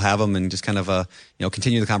questions if people have them, and just kind of,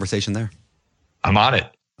 continue the conversation there. I'm on it.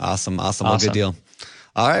 Awesome. Well, good deal.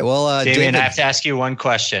 All right. Well, Damien, I have to ask you one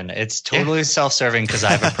question. It's totally self-serving because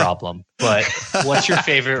I have a problem. But what's your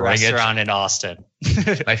favorite restaurant in Austin?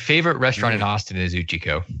 My favorite restaurant in Austin is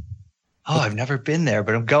Uchiko. Oh, I've never been there,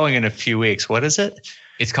 but I'm going in a few weeks. What is it?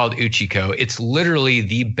 It's called Uchiko. It's literally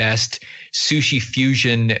the best sushi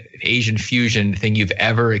fusion, Asian fusion thing you've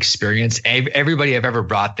ever experienced. Everybody I've ever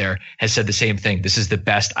brought there has said the same thing. This is the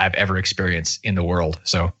best I've ever experienced in the world.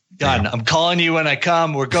 So done. I'm calling you when I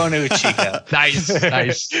come. We're going to Uchiko. Nice.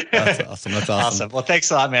 That's awesome. That's awesome. Well,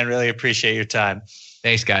 thanks a lot, man. Really appreciate your time.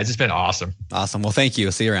 Thanks, guys. It's been awesome. Awesome. Well, thank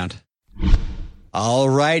you. See you around. All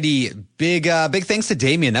righty. Big thanks to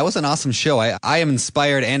Damien. That was an awesome show. I am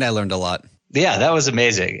inspired and I learned a lot. Yeah, that was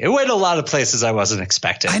amazing. It went a lot of places I wasn't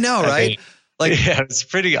expecting. I know, right? Yeah, it's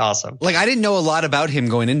pretty awesome. I didn't know a lot about him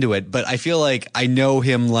going into it, but I feel like I know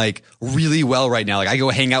him really well right now. I go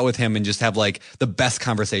hang out with him and just have the best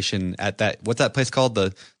conversation at what's that place called?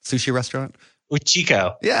 The sushi restaurant?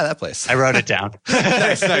 Uchiko. Yeah, that place. I wrote it down.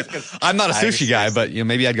 Nice. I'm not a sushi guy, but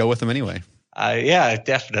maybe I'd go with him anyway. Yeah,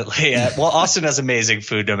 definitely. Well, Austin has amazing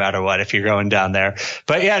food no matter what if you're going down there.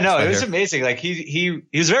 But yeah, no, it was amazing. He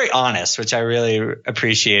was very honest, which I really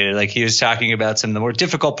appreciated. He was talking about some of the more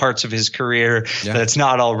difficult parts of his career, that it's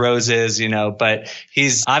not all roses, but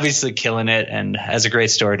he's obviously killing it and has a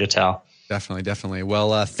great story to tell. Definitely.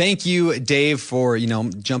 Well, thank you, Dave, for,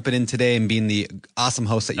 jumping in today and being the awesome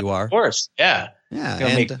host that you are. Of course. Yeah.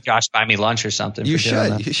 Yeah. Make Josh buy me lunch or something. You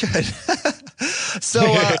should. So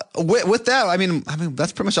with that, I mean,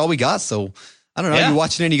 that's pretty much all we got. So I don't know. You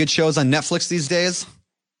watching any good shows on Netflix these days?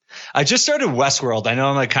 I just started Westworld. I know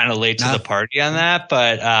I'm kind of late to the party on that,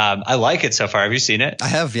 but I like it so far. Have you seen it? I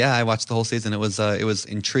have. Yeah, I watched the whole season. It was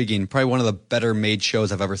intriguing. Probably one of the better made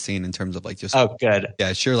shows I've ever seen in terms of just. Oh, good.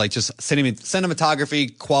 Yeah, sure. Just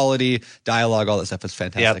cinematography, quality, dialogue, all that stuff is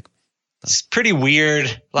fantastic. Yep. It's pretty weird.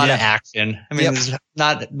 A lot of action. I mean, there's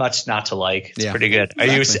not much not to like. It's pretty good.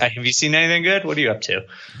 Exactly. Have you seen anything good? What are you up to?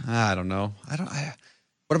 I don't know. What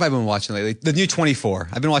have I been watching lately? The new 24.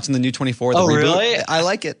 I've been watching the new 24. Oh, really? I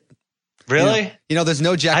like it. Really? There's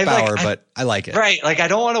no Jack Bauer, but I like it. Right. I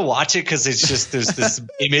don't want to watch it because it's just there's this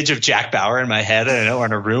image of Jack Bauer in my head and I don't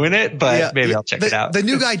want to ruin it, but maybe I'll check it out. The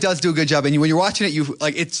new guy does do a good job. And when you're watching it,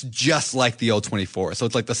 it's just like the old 24. So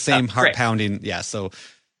it's the same heart pounding. Yeah. So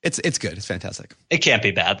it's good. It's fantastic. It can't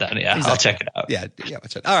be bad then. Yeah. Exactly. I'll check it out. Yeah.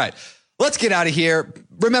 All right. Let's get out of here.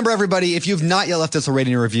 Remember, everybody, if you've not yet left us a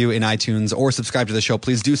rating and review in iTunes or subscribe to the show,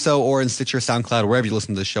 please do so, or in Stitcher, SoundCloud, wherever you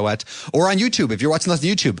listen to the show at, or on YouTube. If you're watching us on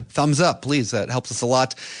YouTube, thumbs up, please. That helps us a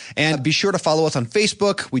lot. And be sure to follow us on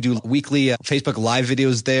Facebook. We do weekly Facebook live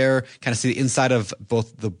videos there, kind of see the inside of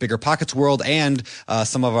both the Bigger Pockets world and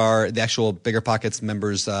some of the actual Bigger Pockets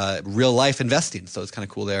members' real life investing. So it's kind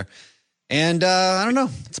of cool there. And I don't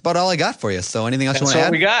know. That's about all I got for you. So anything else you want to add?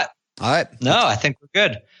 That's what we got. All right. No, I think we're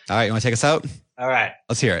good. All right. You want to take us out? All right.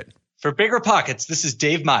 Let's hear it. For Bigger Pockets, this is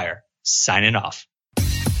Dave Meyer signing off.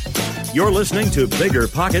 You're listening to Bigger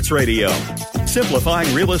Pockets Radio,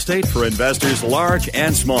 simplifying real estate for investors large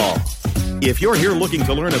and small. If you're here looking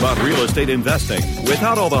to learn about real estate investing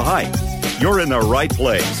without all the hype, you're in the right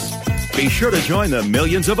place. Be sure to join the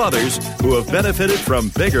millions of others who have benefited from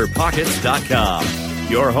BiggerPockets.com,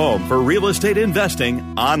 your home for real estate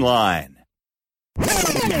investing online.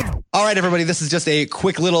 All right, everybody, this is just a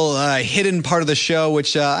quick little hidden part of the show,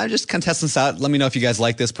 which I'm just kind of testing this out. Let me know if you guys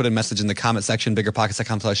like this. Put a message in the comment section,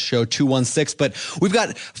 biggerpockets.com/show216. But we've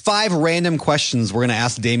got 5 random questions we're going to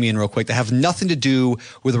ask Damien real quick that have nothing to do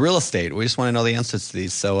with real estate. We just want to know the answers to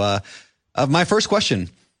these. So my first question,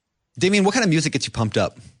 Damien, what kind of music gets you pumped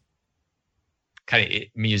up? Kind of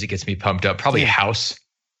music gets me pumped up. Probably house.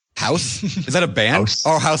 House? Is that a band? House.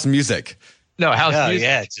 Or house music? No, house music.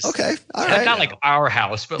 Yeah, okay. All right. Not like our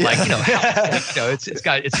house, but house, it's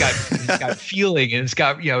got feeling and it's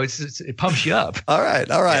got, it pumps you up. All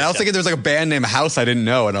right. I was thinking there was a band named House I didn't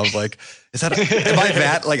know. And I was like, am I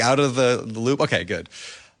that out of the loop? Okay, good.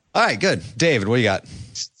 All right, good. David, what do you got?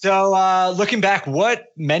 So looking back, what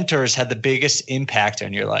mentors had the biggest impact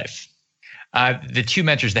on your life? The two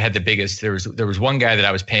mentors that had the biggest, there was one guy that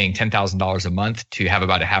I was paying $10,000 a month to have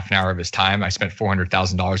about a half an hour of his time. I spent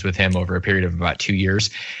 $400,000 with him over a period of about 2 years.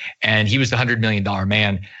 And he was the $100 million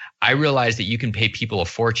man. I realized that you can pay people a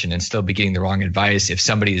fortune and still be getting the wrong advice if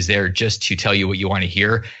somebody is there just to tell you what you want to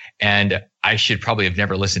hear. And I should probably have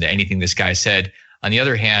never listened to anything this guy said. On the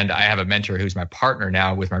other hand, I have a mentor who's my partner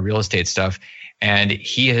now with my real estate stuff. And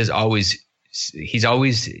he's always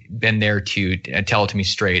been there to tell it to me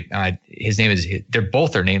straight. His name is,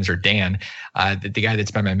 both their names are Dan. The guy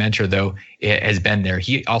that's been my mentor though has been there.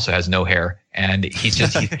 He also has no hair, and he's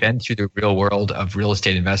been through the real world of real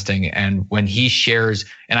estate investing. And when he shares,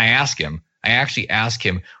 and I actually ask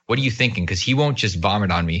him, what are you thinking? Because he won't just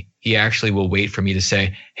vomit on me. He actually will wait for me to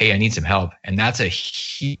say, hey, I need some help. And that's a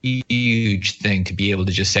huge thing, to be able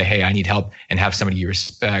to just say, hey, I need help, and have somebody you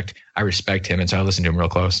respect. I respect him. And so I listen to him real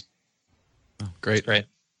close. Great. All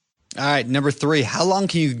right. Number 3, how long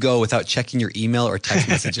can you go without checking your email or text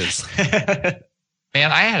messages? Man,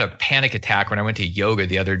 I had a panic attack when I went to yoga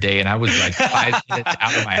the other day, and I was like 5 minutes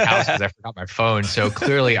out of my house because I forgot my phone. So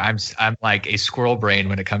clearly I'm like a squirrel brain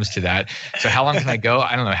when it comes to that. So how long can I go?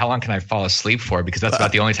 I don't know. How long can I fall asleep for? Because that's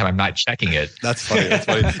about the only time I'm not checking it. That's funny.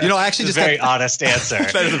 You know, I actually just very honest answer.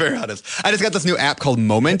 That is very honest. I just got this new app called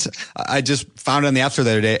Moment. I just found it on the App Store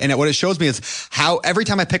the other day. And what it shows me is how every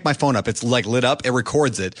time I pick my phone up, it's like lit up, it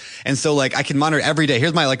records it. And so like I can monitor every day.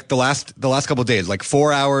 Here's my, like the last couple of days, like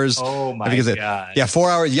 4 hours. Oh my God. Yeah,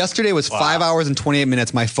 4 hours. Yesterday was 5 hours and 28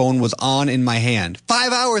 minutes. My phone was on in my hand.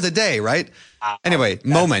 5 hours a day, right? Wow. Anyway,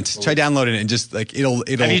 Moment. Cool. Try downloading it and just like it'll.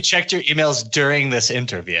 Have you checked your emails during this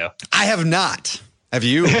interview? I have not. Have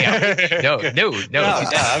you? No,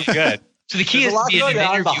 I'm good. So the key is to be in an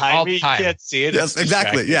interview all the time. You can't see it. Yes,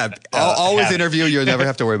 exactly. Yeah. Always interview. You'll never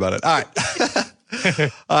have to worry about it. All right.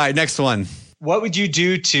 All right. Next one. What would you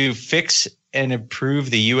do to fix and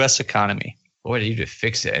improve the U.S. economy? What would I do to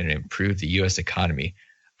fix it and improve the U.S. economy?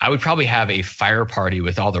 I would probably have a fire party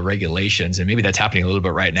with all the regulations, and maybe that's happening a little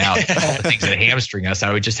bit right now. All the things that hamstring us,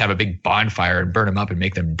 I would just have a big bonfire and burn them up and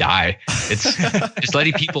make them die. It's just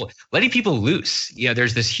letting people loose. You know,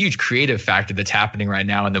 there's this huge creative factor that's happening right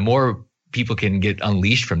now, and the more people can get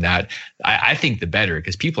unleashed from that, I think the better,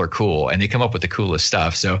 because people are cool and they come up with the coolest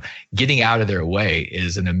stuff. So getting out of their way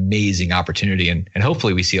is an amazing opportunity, and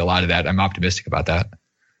hopefully we see a lot of that. I'm optimistic about that.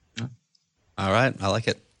 All right, I like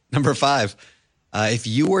it. Number 5. If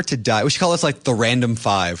you were to die, we should call this like the random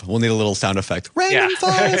 5. We'll need a little sound effect. Random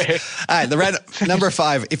 5. All right, number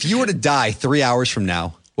 5. If you were to die 3 hours from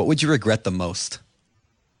now, what would you regret the most?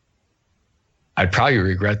 I'd probably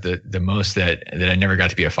regret the most that I never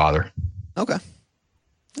got to be a father. Okay.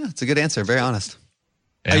 Yeah, it's a good answer. Very honest.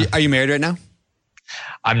 Yeah. Are you married right now?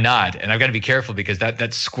 I'm not, and I've got to be careful because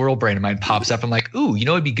that squirrel brain of mine pops up. I'm like, ooh, you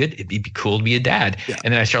know, it'd be good. It'd be cool to be a dad. Yeah.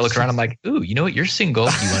 And then I start looking around. I'm like, ooh, you know what? You're single.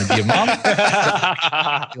 You want to be a mom? But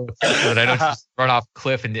I don't just run off a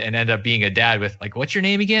cliff and end up being a dad with like, what's your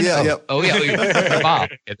name again? Yeah, you're your mom.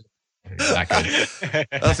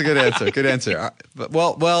 That's a good answer. Good answer.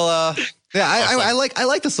 Well, yeah, I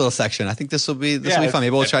like this little section. I think this will be fun.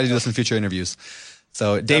 Maybe we'll try to do this in future interviews.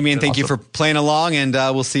 So, Damien, thank you for playing along, and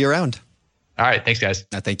we'll see you around. All right. Thanks, guys.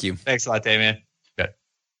 Thank you. Thanks a lot, Damien. Good.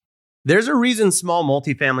 There's a reason small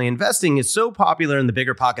multifamily investing is so popular in the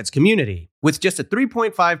Bigger Pockets community. With just a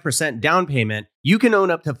 3.5% down payment, you can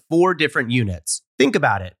own up to 4 different units. Think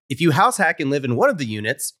about it. If you house hack and live in one of the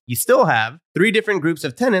units, you still have 3 different groups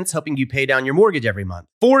of tenants helping you pay down your mortgage every month,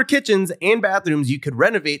 4 kitchens and bathrooms you could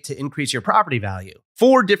renovate to increase your property value,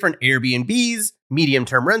 4 different Airbnbs,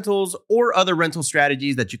 medium-term rentals, or other rental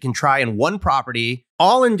strategies that you can try in one property,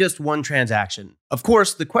 all in just one transaction. Of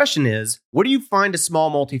course, the question is, where do you find a small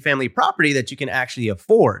multifamily property that you can actually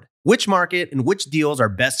afford? Which market and which deals are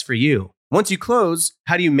best for you? Once you close,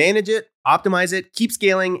 how do you manage it, optimize it, keep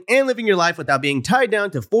scaling, and living your life without being tied down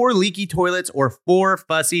to 4 leaky toilets or 4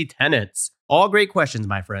 fussy tenants? All great questions,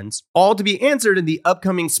 my friends. All to be answered in the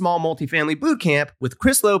upcoming Small Multifamily Bootcamp with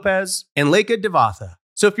Chris Lopez and Lekha Devatha.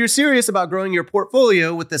 So if you're serious about growing your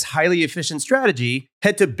portfolio with this highly efficient strategy,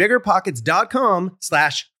 head to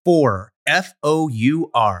biggerpockets.com/4,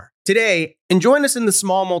 FOUR, today and join us in the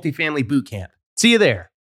Small Multifamily Bootcamp. See you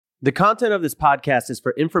there. The content of this podcast is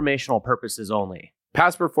for informational purposes only.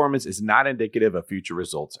 Past performance is not indicative of future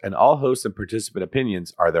results, and all host and participant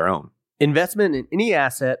opinions are their own. Investment in any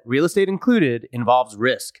asset, real estate included, involves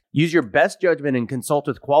risk. Use your best judgment and consult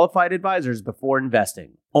with qualified advisors before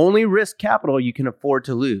investing. Only risk capital you can afford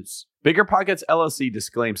to lose. Bigger Pockets LLC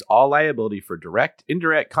disclaims all liability for direct,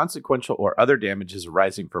 indirect, consequential, or other damages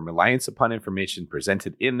arising from reliance upon information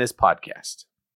presented in this podcast.